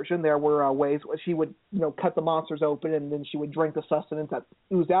book version there were ways where she would cut the monsters open and then she would drink the sustenance that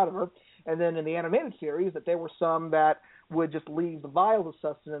oozed out of her, and then in the animated series that there were some that would just leave the vials of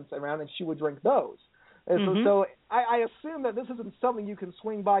sustenance around and she would drink those. And so I assume that this isn't something you can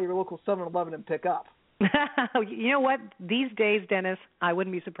swing by your local 7-Eleven and pick up. You know what? These days, Dennis, I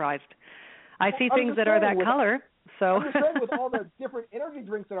wouldn't be surprised. I see things that are that color. So I'm just saying, with all the different energy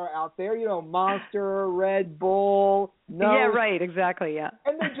drinks that are out there, Monster, Red Bull, Nose. Yeah, right, exactly, yeah.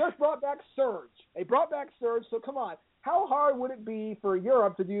 And they just brought back Surge. So come on. How hard would it be for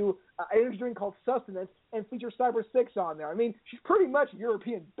Europe to do an energy drink called Sustenance and feature Cybersix on there? I mean, she's pretty much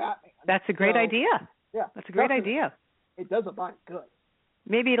European Batman. That's a great idea. Yeah. That's a great idea. It does a body good.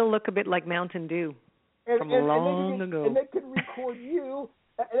 Maybe it'll look a bit like Mountain Dew from long ago. And they could record you,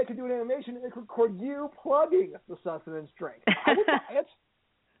 and they could do an animation, and they could record you plugging the Sustenance drink. I would buy it.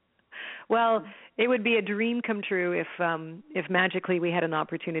 Well, it would be a dream come true if magically we had an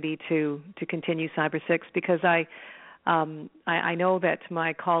opportunity to continue Cybersix, because I know that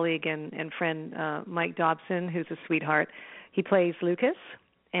my colleague and friend Mike Dobson, who's a sweetheart, he plays Lucas,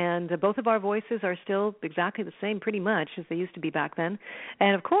 and both of our voices are still exactly the same pretty much as they used to be back then.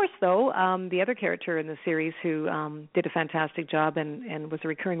 And of course, though, the other character in the series who did a fantastic job and was a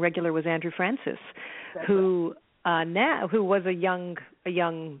recurring regular was Andrew Francis, who was a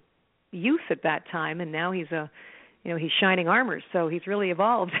young youth at that time, and now he's he's shining armor, so he's really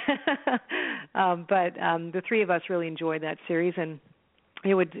evolved. But the three of us really enjoyed that series, and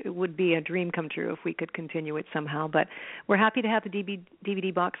it would be a dream come true if we could continue it somehow. But we're happy to have the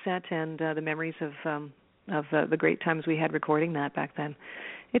DVD box set and the memories of the great times we had recording that back then.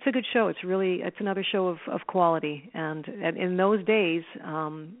 It's a good show. It's another show of quality, and in those days,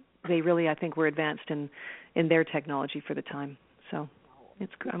 they really, I think, were advanced in their technology for the time. So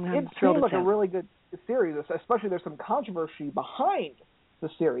it's I'm thrilled seemed like to a really good series, especially there's some controversy behind the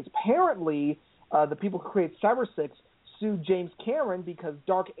series. Apparently, the people who created Cybersix sued James Cameron because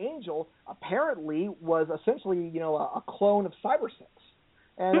Dark Angel apparently was essentially, a clone of Cybersix.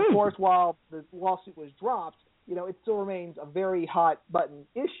 And of course, while the lawsuit was dropped, it still remains a very hot button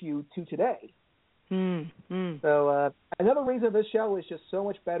issue to today. So another reason this show is just so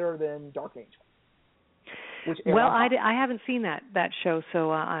much better than Dark Angel. Well, I haven't seen that show,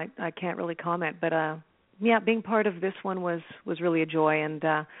 so I can't really comment. But being part of this one was really a joy, and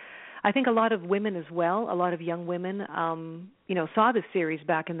I think a lot of women as well, a lot of young women, saw this series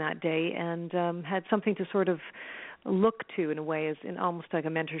back in that day and had something to sort of look to in a way, as in almost like a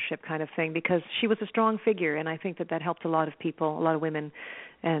mentorship kind of thing, because she was a strong figure, and I think that helped a lot of people, a lot of women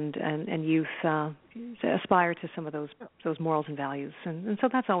and youth aspire to some of those morals and values, and so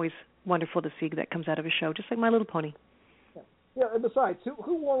that's always wonderful to see that comes out of a show, just like My Little Pony. Yeah, and besides,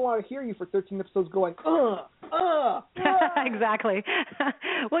 who won't want to hear you for 13 episodes going, Exactly.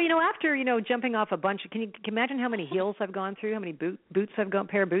 Well, after, jumping off a bunch, can you imagine how many hills I've gone through, how many pair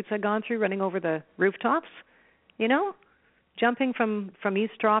of boots I've gone through running over the rooftops? Jumping from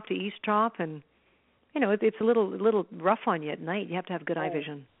East Trop to East Trop, and it's a little rough on you at night. You have to have good eye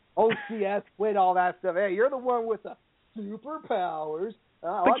vision. OCS, with all that stuff. Hey, you're the one with the superpowers.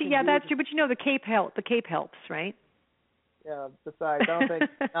 But that's true. But the cape helps, right? Yeah. Besides, I don't think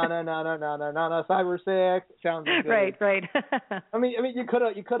no. Cybersix sounds good. Right. I mean, you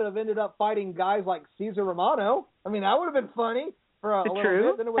could have ended up fighting guys like Caesar Romano. I mean, that would have been funny for a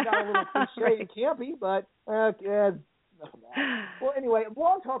little bit. Then it would have got a little cliche and campy, but well, anyway,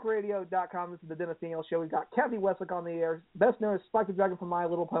 BlogTalkRadio.com. This is the Dennis Daniel Show. We've got Cathy Weseluck on the air, best known as Spike the Dragon from My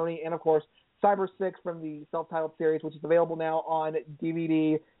Little Pony, and of course Cybersix from the self-titled series, which is available now on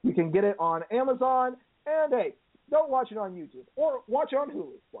DVD. You can get it on Amazon, and hey, don't watch it on YouTube or watch it on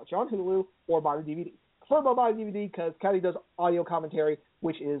Hulu. Watch it on Hulu or buy the DVD. Prefer to buy the DVD because Cathy does audio commentary,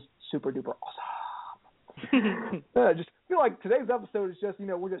 which is super duper awesome. Just feel like today's episode is just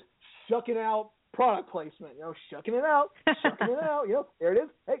we're just shucking out product placement, shucking it out, there it is.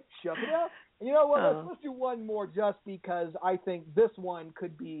 Hey, shuck it out. And you know what? Let's do one more just because I think this one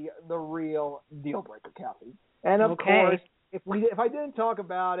could be the real deal breaker, Cathy. And of course, if I didn't talk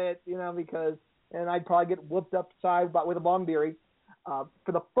about it, because I'd probably get whooped upside with a bomb theory.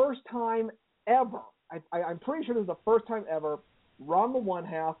 For the first time ever, I'm pretty sure this is the first time ever, Ranma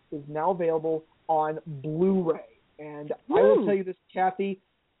 1/2 is now available on Blu-ray. And I will tell you this, Cathy,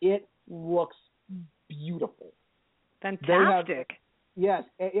 it looks beautiful. Fantastic. Yes,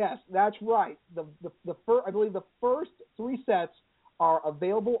 that's right. I believe the first 3 sets are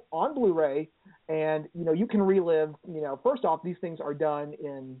available on Blu-ray, and you can relive. First off, these things are done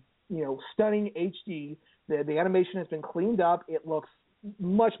in stunning HD. The animation has been cleaned up. It looks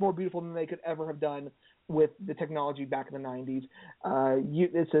much more beautiful than they could ever have done with the technology back in the 90s.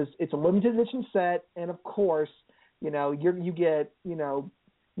 It's a limited edition set, and of course, you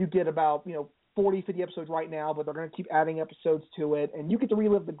get about 40, 50 episodes right now, but they're going to keep adding episodes to it, and you get to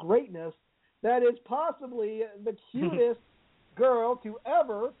relive the greatness that is possibly the cutest girl to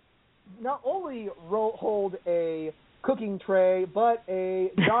ever not only hold a cooking tray, but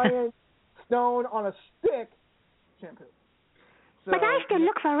a giant stone on a stick shampoo. So, but I still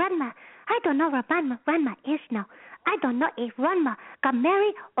look for Ranma. I don't know where Ranma is now. I don't know if Ranma got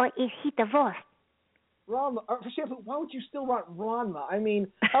married or if he divorced. Ranma, shampoo, why would you still want Ranma? I mean,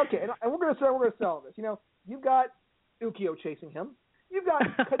 okay, and we're going to sell this. You've got Ukyo chasing him. You've got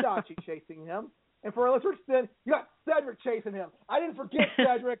Kadachi chasing him. And for our listeners, then you got Cedric chasing him. I didn't forget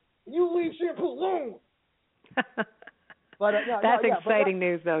Cedric. You leave shampoo alone. But that's exciting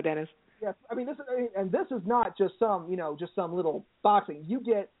news, though, Dennis. Yes, I mean this is not just some little boxing. You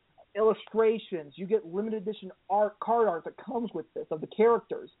get illustrations, you get limited edition card art that comes with this of the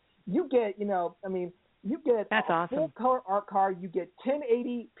characters. You get you get that's a awesome. full color art card. You get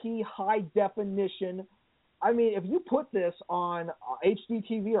 1080p high definition. I mean, if you put this on HD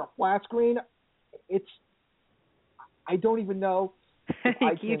TV or a flat screen, I don't even know.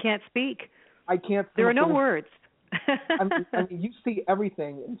 You can't speak. I can't. There are no words. I mean, you see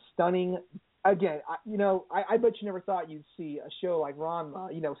everything in stunning. Again, I bet you never thought you'd see a show like Ranma,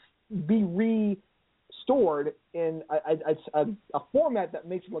 be restored in a format that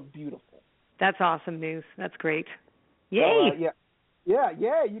makes it look beautiful. That's awesome news. That's great. Yay!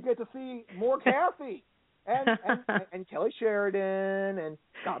 Yeah. You get to see more Cathy. and Kelly Sheridan and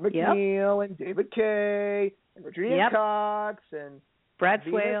Scott McNeil and David Kay and Virginia Cox and Brad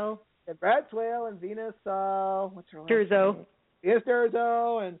Swale. And Brad Swale and Venus, what's her last name? Venus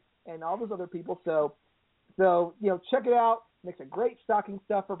Durzo and all those other people. So check it out. Makes a great stocking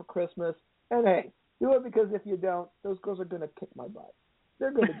stuffer for Christmas. And hey, do it because if you don't, those girls are going to kick my butt.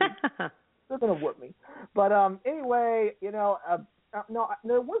 They're going to they're going to whoop me. But anyway, no,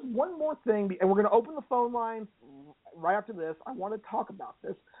 there was one more thing, and we're going to open the phone lines right after this. I want to talk about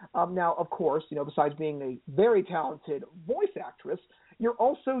this. Now, of course, besides being a very talented voice actress, you're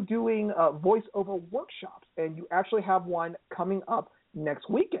also doing voiceover workshops, and you actually have one coming up next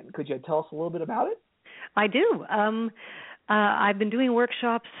weekend. Could you tell us a little bit about it? I do. I've been doing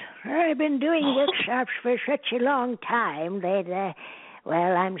workshops. I've been doing workshops for such a long time that,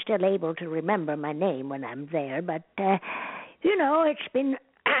 I'm still able to remember my name when I'm there. But, it's been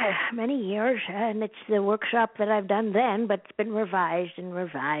many years, and it's the workshop that I've done then, but it's been revised and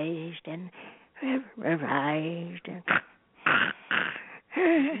revised and revised.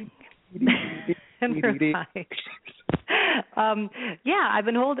 And revised.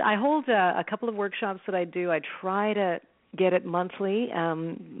 I hold a couple of workshops that I do. I try to get it monthly.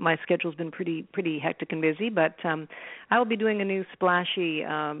 My schedule's been pretty hectic and busy, but I will be doing a new splashy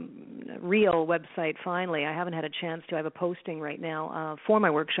real website finally. I haven't had a chance to. I have a posting right now for my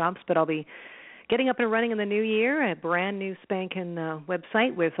workshops, but I'll be getting up and running in the new year, a brand new spanking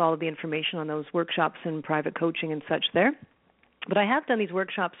website with all of the information on those workshops and private coaching and such there. But I have done these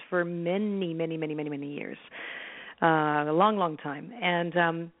workshops for many years. A long time. And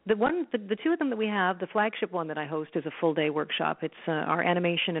the two of them that we have, the flagship one that I host is a full-day workshop. It's our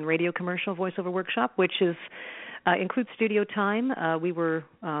animation and radio commercial voiceover workshop, which includes studio time. We were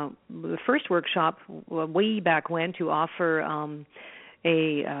the first workshop way back when to offer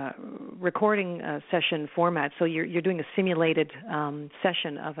a recording session format. So you're doing a simulated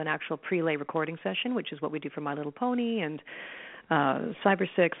session of an actual prelay recording session, which is what we do for My Little Pony and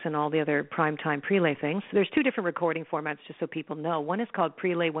Cybersix and all the other primetime prelay things. There's two different recording formats, just so people know. One is called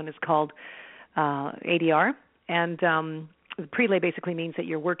prelay, one is called ADR. And prelay basically means that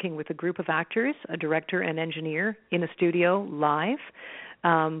you're working with a group of actors, a director and engineer in a studio live,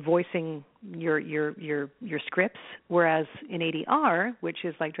 voicing your scripts. Whereas in ADR, which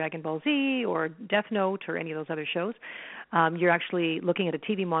is like Dragon Ball Z or Death Note or any of those other shows, you're actually looking at a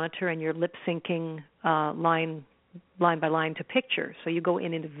TV monitor and you're lip syncing line by line to picture. So you go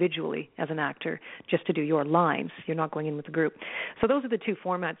in individually as an actor just to do your lines. You're not going in with the group. So those are the two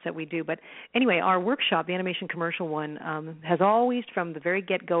formats that we do. But anyway, our workshop, the animation commercial one, has always from the very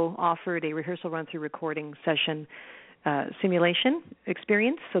get-go offered a rehearsal run-through recording session simulation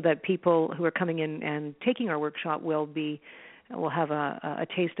experience so that people who are coming in and taking our workshop will have a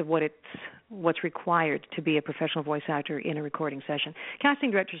taste of what's required to be a professional voice actor in a recording session.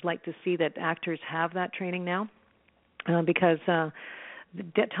 Casting directors like to see that actors have that training now. Because the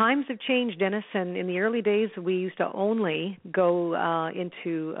times have changed, Dennis, and in the early days we used to only go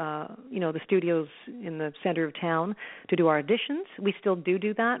into the studios in the center of town to do our auditions. We still do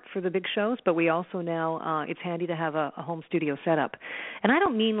that for the big shows, but we also now it's handy to have a home studio setup. And I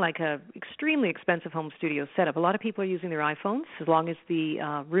don't mean like a extremely expensive home studio setup. A lot of people are using their iPhones as long as the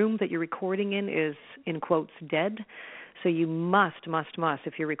room that you're recording in is, in quotes, dead. So you must,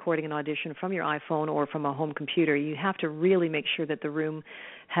 if you're recording an audition from your iPhone or from a home computer, you have to really make sure that the room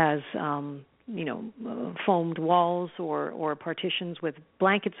has, foamed walls or partitions with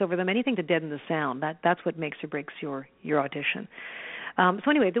blankets over them, anything to deaden the sound. That's what makes or breaks your audition. So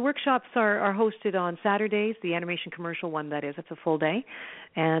anyway, the workshops are hosted on Saturdays, the animation commercial one, that is. It's a full day.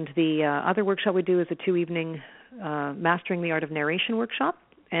 And the other workshop we do is a 2-evening Mastering the Art of Narration workshop.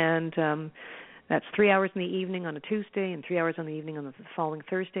 And that's 3 hours in the evening on a Tuesday and 3 hours in the evening on the following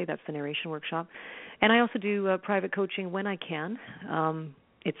Thursday. That's the narration workshop. And I also do private coaching when I can.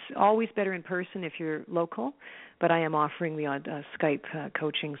 It's always better in person if you're local, but I am offering the odd Skype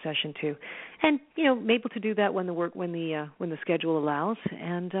coaching session too. And able to do that when the schedule allows.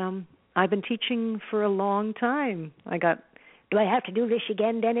 And I've been teaching for a long time. Do I have to do this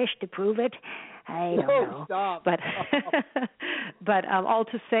again, Dennis, to prove it? I don't know. Stop. But all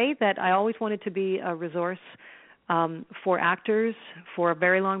to say that I always wanted to be a resource for actors for a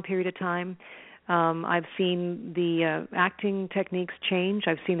very long period of time. I've seen the acting techniques change.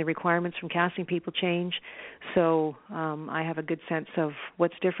 I've seen the requirements from casting people change. So I have a good sense of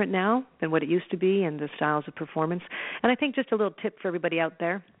what's different now than what it used to be and the styles of performance. And I think just a little tip for everybody out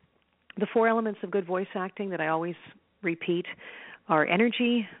there, the 4 elements of good voice acting that I always repeat are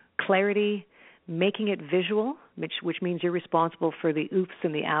energy, clarity, making it visual, which means you're responsible for the oops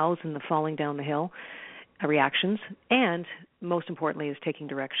and the ows and the falling down the hill, reactions, and most importantly is taking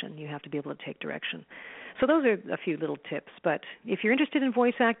direction. You have to be able to take direction. So those are a few little tips. But if you're interested in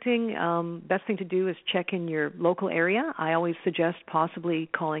voice acting, best thing to do is check in your local area. I always suggest possibly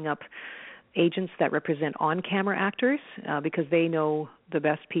calling up agents that represent on-camera actors because they know the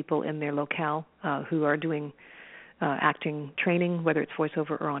best people in their locale who are doing acting training, whether it's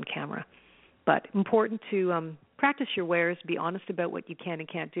voiceover or on camera. But important to practice your wares, be honest about what you can and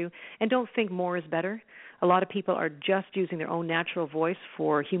can't do, and don't think more is better. A lot of people are just using their own natural voice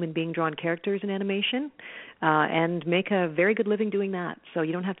for human being drawn characters in animation and make a very good living doing that. So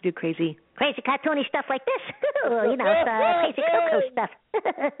you don't have to do crazy cartoony stuff like this. Crazy Coco stuff.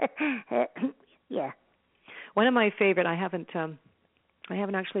 Yeah. One of my favorite, I haven't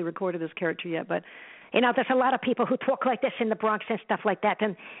actually recorded this character yet, but there's a lot of people who talk like this in the Bronx and stuff like that.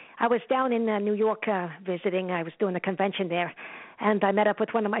 And I was down in New York visiting. I was doing a convention there, and I met up with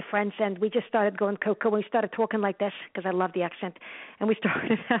one of my friends, and we just started going Coco. We started talking like this because I love the accent, and we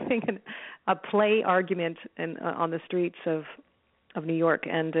started having a play argument on the streets of New York,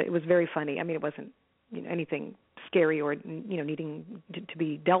 and it was very funny. I mean, it wasn't anything scary or needing to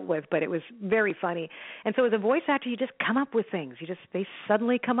be dealt with, but it was very funny. And so as a voice actor, you just come up with things. They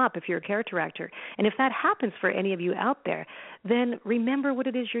suddenly come up if you're a character actor. And if that happens for any of you out there, then remember what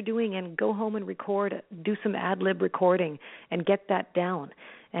it is you're doing and go home and record, do some ad-lib recording and get that down.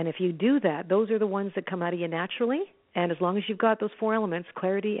 And if you do that, those are the ones that come out of you naturally. And as long as you've got those four elements,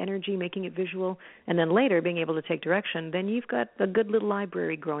 clarity, energy, making it visual, and then later being able to take direction, then you've got a good little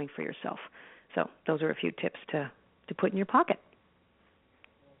library growing for yourself. So those are a few tips to put in your pocket.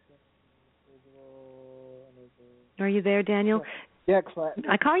 Are you there, Daniel? Yeah,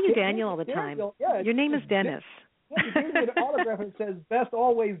 I call you Daniel all the time. Yeah, your name is Dennis. Yeah, you gave me an autograph and it says "Best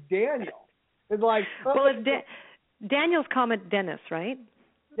always Daniel." It's like it's Daniel's comment Dennis, right?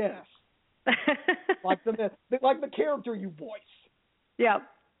 Yes. like the character you voice. Yeah,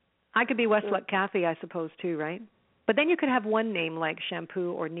 I could be Weseluck Cathy, I suppose too, right? But then you could have one name like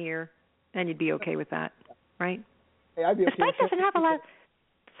Shampoo or Near, and you'd be okay with that, right? Hey, I'd be okay. Spike doesn't have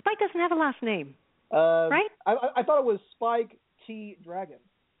a last name, right? I thought it was Spike T. Dragon.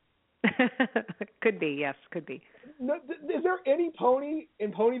 Could be, yes, could be. No, is there any pony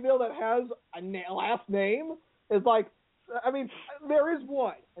in Ponyville that has a last name? It's like, I mean, there is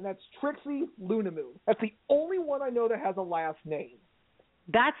one, and that's Trixie Lunamoon. That's the only one I know that has a last name.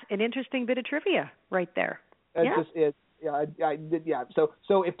 That's an interesting bit of trivia right there. That's just it. Yeah, I did. Yeah. So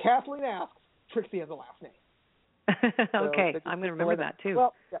if Kathleen asks, Trixie has a last name. Okay, I'm going to remember that too.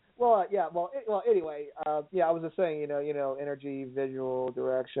 Anyway, I was just saying, energy, visual,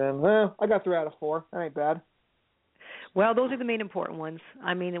 direction. Well, I got 3 out of 4. That ain't bad. Well, those are the main important ones.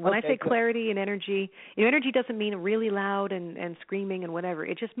 I mean, when I say clarity and energy, energy doesn't mean really loud and screaming and whatever.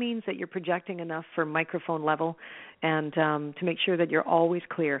 It just means that you're projecting enough for microphone level and to make sure that you're always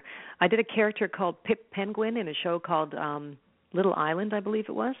clear. I did a character called Pip Penguin in a show called Little Island, I believe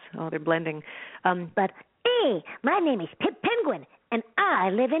it was. Oh, they're blending. But, hey, my name is Pip Penguin, and I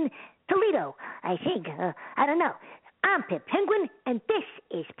live in Toledo, I think. I don't know. I'm Pip Penguin, and this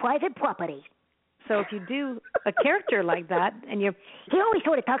is private property. So if you do a character like that, and you... He always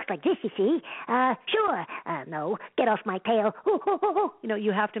sort of talks like this, you see. Sure. No, get off my tail.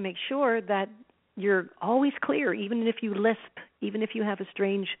 You have to make sure that you're always clear, even if you lisp, even if you have a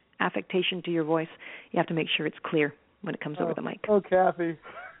strange affectation to your voice. You have to make sure it's clear when it comes over the mic. Oh, Cathy.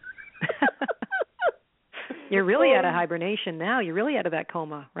 You're really out of hibernation now. You're really out of that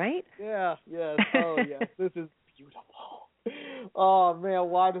coma, right? Yeah, yes. Oh, yes. This is beautiful. Oh, man,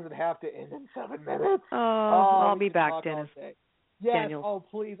 why does it have to end in 7 minutes? I'll be back, Dennis. Yes, Daniel. oh,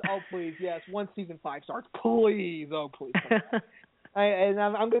 please, yes. Once season 5 starts, please, please. I'm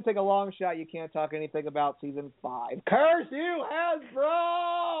going to take a long shot. You can't talk anything about season 5. Curse you,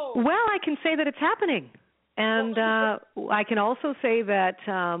 Hasbro! Well, I can say that it's happening. And I can also say that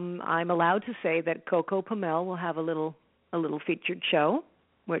I'm allowed to say that Coco Pamel will have a little featured show,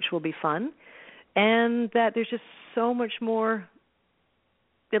 which will be fun, and that there's just so much more.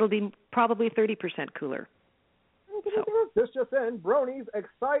 It'll be probably 30% cooler. So. This just in, bronies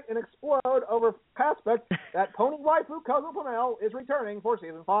excite and explode over prospect that pony waifu Coco Pamel is returning for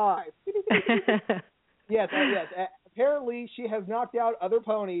season 5. Yes. Apparently, she has knocked out other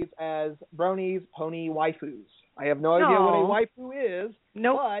ponies as bronies pony waifus. I have no idea what a waifu is.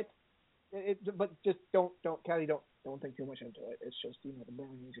 Nope. But just don't, Cathy, don't think too much into it. It's just the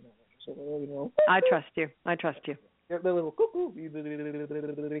bronies, So I trust you. They're little cuckoo.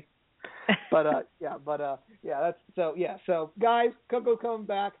 That's so. Yeah, so guys, Coco come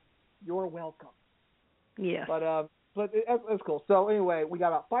back. You're welcome. Yes. But But that's cool. So anyway, we got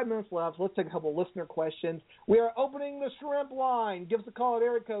about 5 minutes left. Let's take a couple listener questions. We are opening the shrimp line. Give us a call at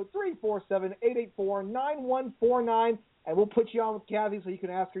area code 347-884-9149, and we'll put you on with Cathy so you can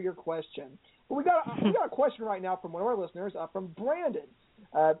ask her your question. But we got a question right now from one of our listeners, from Brandon.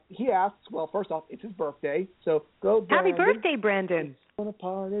 He asks, well, first off, it's his birthday, so go Brandon. Happy birthday, Brandon. On a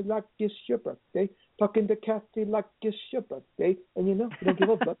party like it's your birthday, talking to Cathy like it's your birthday, and you don't give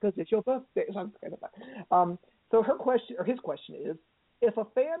a fuck because it's your birthday. So his question is, if a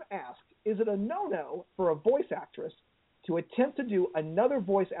fan asks, is it a no-no for a voice actress to attempt to do another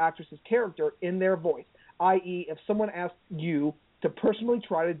voice actress's character in their voice? I.e., if someone asks you to personally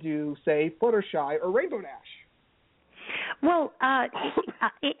try to do, say, Fluttershy or Rainbow Dash? Well, I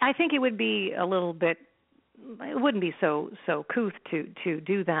think it would be a little bit. It wouldn't be so couth to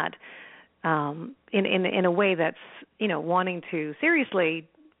do that in a way that's wanting to seriously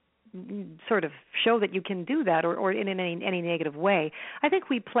sort of show that you can do that, or in any negative way. I think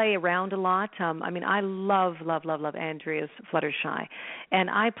we play around a lot. I love Andrea's Fluttershy, and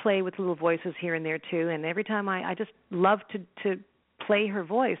I play with little voices here and there too. And every time I just love to play her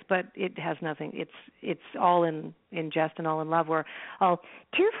voice, but it has nothing. It's all in jest and all in love. Where I'll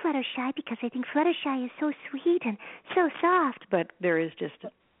do Fluttershy because I think Fluttershy is so sweet and so soft. But there is just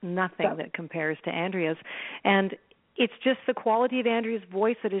nothing that compares to Andrea's, and it's just the quality of Andrea's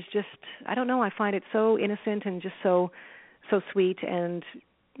voice that is just, I don't know, I find it so innocent and just so sweet. And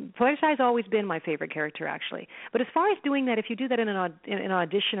Fluttershy's always been my favorite character, actually. But as far as doing that, if you do that in an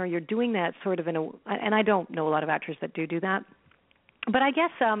audition, or you're doing that sort of and I don't know a lot of actors that do that, but I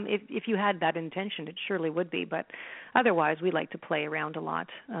guess if you had that intention, it surely would be. But otherwise, we like to play around a lot.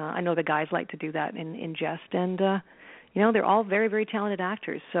 I know the guys like to do that in jest, and they're all very, very talented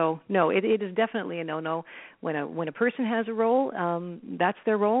actors. So no, it is definitely a no-no. When a person has a role, that's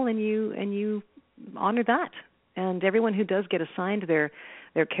their role, and you honor that. And everyone who does get assigned their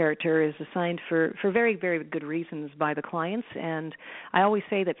character is assigned for very, very good reasons by the clients. And I always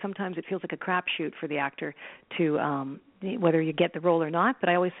say that sometimes it feels like a crapshoot for the actor to whether you get the role or not. But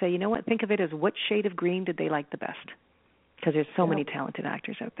I always say, you know what? Think of it as what shade of green did they like the best? Because there's so many talented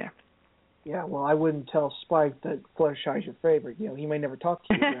actors out there. Yeah, well, I wouldn't tell Spike that Fluttershy's your favorite. He may never talk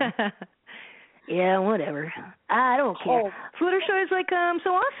to you again. Yeah, whatever. I don't care. Fluttershy is so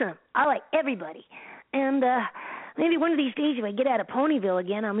awesome. I like everybody. And maybe one of these days, if I get out of Ponyville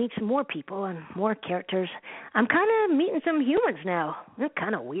again, I'll meet some more people and more characters. I'm kind of meeting some humans now. They're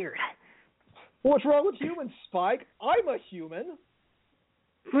kind of weird. What's wrong with humans, Spike? I'm a human.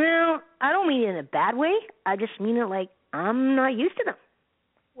 Well, I don't mean it in a bad way. I just mean it like I'm not used to them.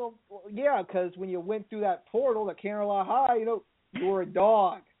 Well, yeah, because when you went through that portal to Canterlot High, you were a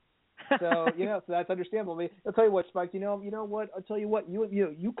dog. So, so that's understandable. I'll tell you what, Spike, you know what? I'll tell you what,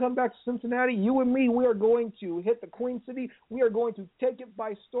 you come back to Cincinnati, you and me, we are going to hit the Queen City. We are going to take it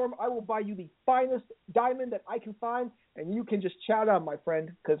by storm. I will buy you the finest diamond that I can find, and you can just chow down, my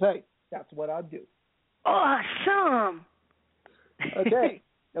friend, because, hey, that's what I'll do. Awesome. Okay.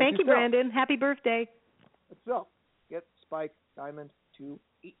 Thank you, Brandon. Happy birthday. So, get Spike diamond to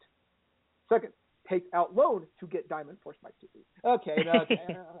eat. Second, take out loan to get diamond for Spike to eat. Okay.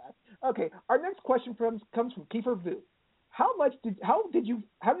 Our next question comes from Kiefer Vu. How did you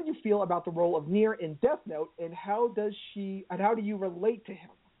feel about the role of Nier in Death Note, and how do you relate to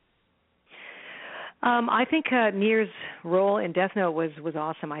him? I think Nier's role in Death Note was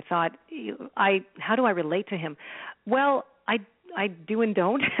awesome. I thought, how do I relate to him? Well, I do and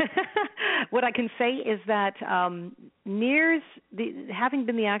don't. What I can say is that having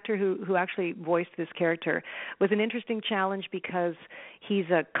been the actor who actually voiced this character was an interesting challenge, because he's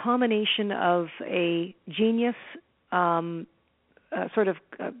a combination of a genius sort of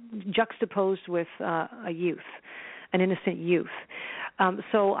juxtaposed with a youth, an innocent youth.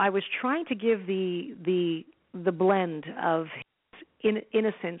 So I was trying to give the blend of his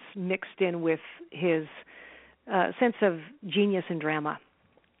innocence mixed in with his sense of genius and drama.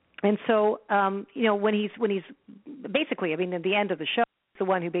 And so, when he's basically, at the end of the show, he's the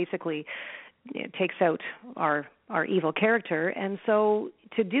one who basically takes out our evil character. And so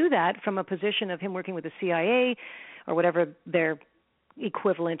to do that from a position of him working with the CIA or whatever their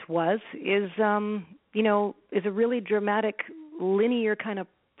equivalent was is a really dramatic, linear kind of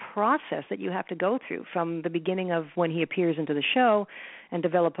process that you have to go through from the beginning of when he appears into the show and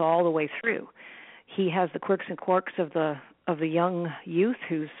develop all the way through. He has the quirks and quarks of the young youth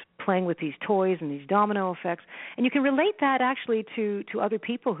who's playing with these toys and these domino effects, and you can relate that actually to other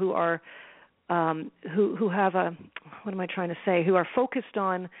people who are who have who are focused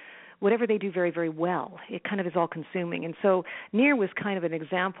on whatever they do very, very well. It kind of is all consuming, and so Nier was kind of an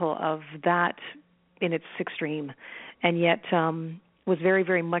example of that in its extreme, and yet was very,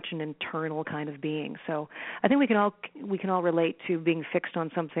 very much an internal kind of being. So I think we can all relate to being fixed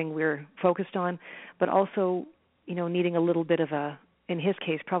on something we're focused on, but also, needing a little bit of in his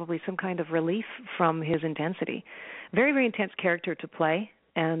case, probably some kind of relief from his intensity. Very, very intense character to play,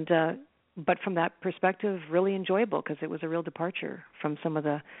 and but from that perspective, really enjoyable because it was a real departure from some of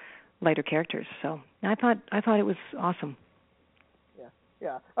the lighter characters. So I thought it was awesome.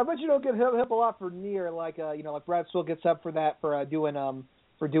 Yeah. I bet you don't get hip a lot for Nier, like like Brad Swill gets up for that for doing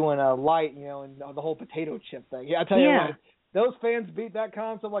a light, and the whole potato chip thing. Yeah, I tell you what, those fans beat that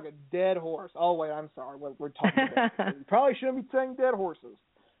concept like a dead horse. Oh wait, I'm sorry, we're talking about you probably shouldn't be saying dead horses.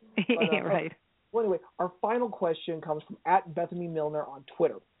 But, right. Well, anyway, our final question comes from @BethanyMilner on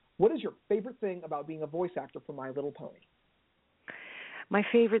Twitter. What is your favorite thing about being a voice actor for My Little Pony? My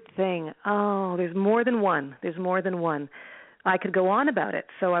favorite thing? Oh, there's more than one. I could go on about it,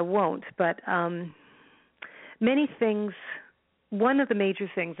 so I won't. But many things. One of the major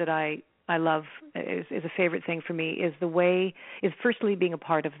things that I love is a favorite thing for me is firstly being a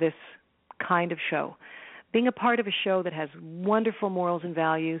part of this kind of show. Being a part of a show that has wonderful morals and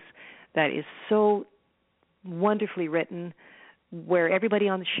values, that is so wonderfully written, where everybody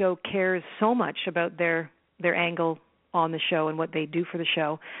on the show cares so much about their angle on the show and what they do for the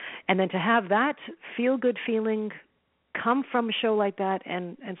show. And then to have that feel-good feeling come from a show like that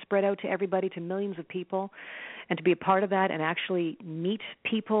and spread out to everybody, to millions of people, and to be a part of that and actually meet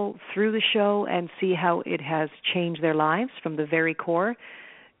people through the show and see how it has changed their lives from the very core,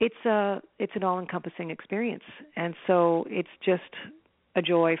 it's an all-encompassing experience. And so it's just a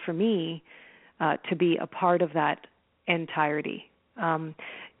joy for me to be a part of that entirety.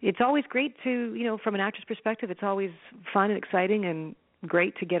 It's always great to, from an actor's perspective, it's always fun and exciting and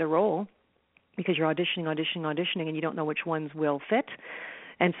great to get a role, because you're auditioning, and you don't know which ones will fit.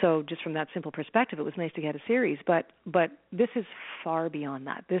 And so just from that simple perspective, it was nice to get a series. But this is far beyond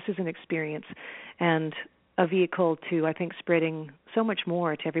that. This is an experience and a vehicle to, I think, spreading so much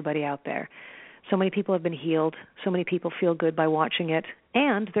more to everybody out there. So many people have been healed. So many people feel good by watching it.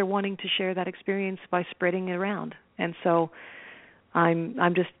 And they're wanting to share that experience by spreading it around. And so I'm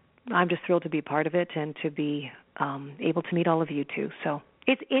just thrilled to be a part of it and to be able to meet all of you too. So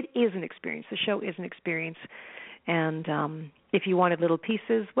it is an experience. The show is an experience, and if you wanted little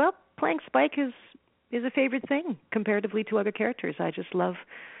pieces, well, playing Spike is a favorite thing comparatively to other characters. I just love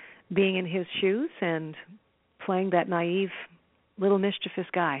being in his shoes and playing that naive, little mischievous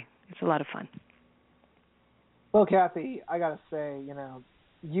guy. It's a lot of fun. Well, Cathy, I gotta say,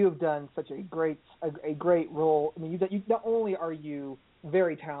 you've done such a great role. I mean, you not only are you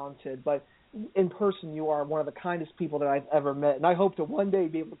very talented, but in person, you are one of the kindest people that I've ever met, and I hope to one day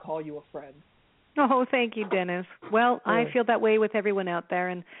be able to call you a friend. Oh, thank you, Dennis. Well, I feel that way with everyone out there,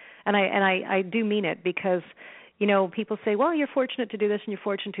 and I do mean it, because, people say, well, you're fortunate to do this and you're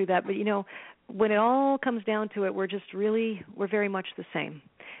fortunate to do that, but, when it all comes down to it, we're very much the same.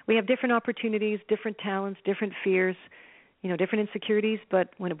 We have different opportunities, different talents, different fears, different insecurities, but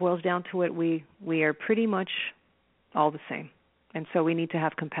when it boils down to it, we are pretty much all the same. And so we need to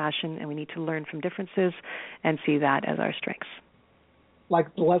have compassion, and we need to learn from differences and see that as our strengths.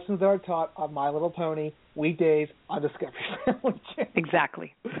 Like the lessons that are taught on My Little Pony, weekdays on Discovery Family Channel.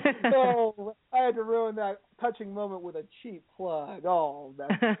 Exactly. Oh, I had to ruin that touching moment with a cheap plug. Oh,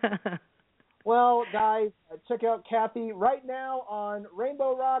 that's... Well, guys, check out Cathy right now on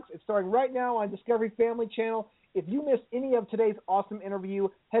Rainbow Rocks. It's starting right now on Discovery Family Channel. If you missed any of today's awesome interview,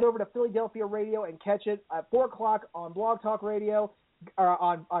 head over to Philadelphia Radio and catch it at 4 o'clock on BlogTalkRadio, or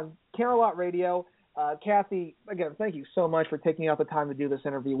on Camelot Radio. Cathy, again, thank you so much for taking out the time to do this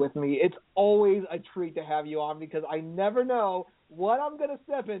interview with me. It's always a treat to have you on, because I never know what I'm going to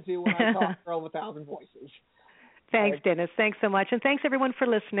step into when I talk Girl with a Thousand Voices. Thanks, Dennis. Thanks so much. And thanks, everyone, for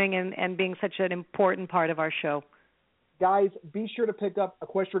listening and being such an important part of our show. Guys, be sure to pick up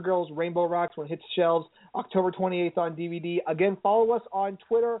Equestria Girls Rainbow Rocks when it hits shelves October 28th on DVD. Again, follow us on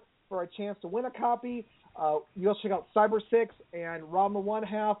Twitter for a chance to win a copy. You also check out Cybersix and Ranma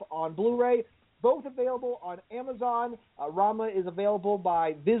 1/2 on Blu-ray. Both available on Amazon. Ranma is available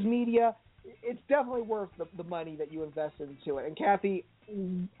by Viz Media. It's definitely worth the money that you invest into it. And Cathy,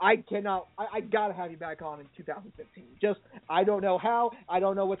 I got to have you back on in 2015. I don't know how. I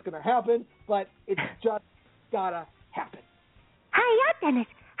don't know what's going to happen, but it's just got to happen. Hiya, Dennis.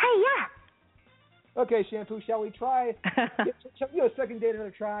 Hiya. Okay, Shampoo, shall we try? Shall we do a second date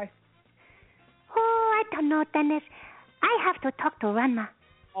another try? Oh, I don't know, Dennis. I have to talk to Ranma.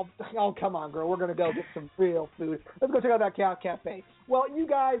 Oh, come on, girl. We're gonna go get some real food. Let's go check out that cafe. Well, you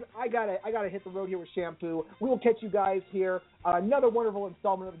guys, I gotta hit the road here with Shampoo. We will catch you guys here on another wonderful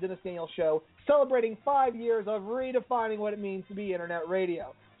installment of the Dennis Daniel Show, celebrating 5 years of redefining what it means to be internet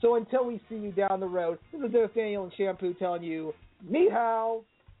radio. So until we see you down the road, this is Dennis Daniel and Shampoo telling you, ni hao.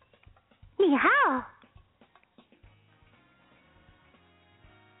 Ni hao.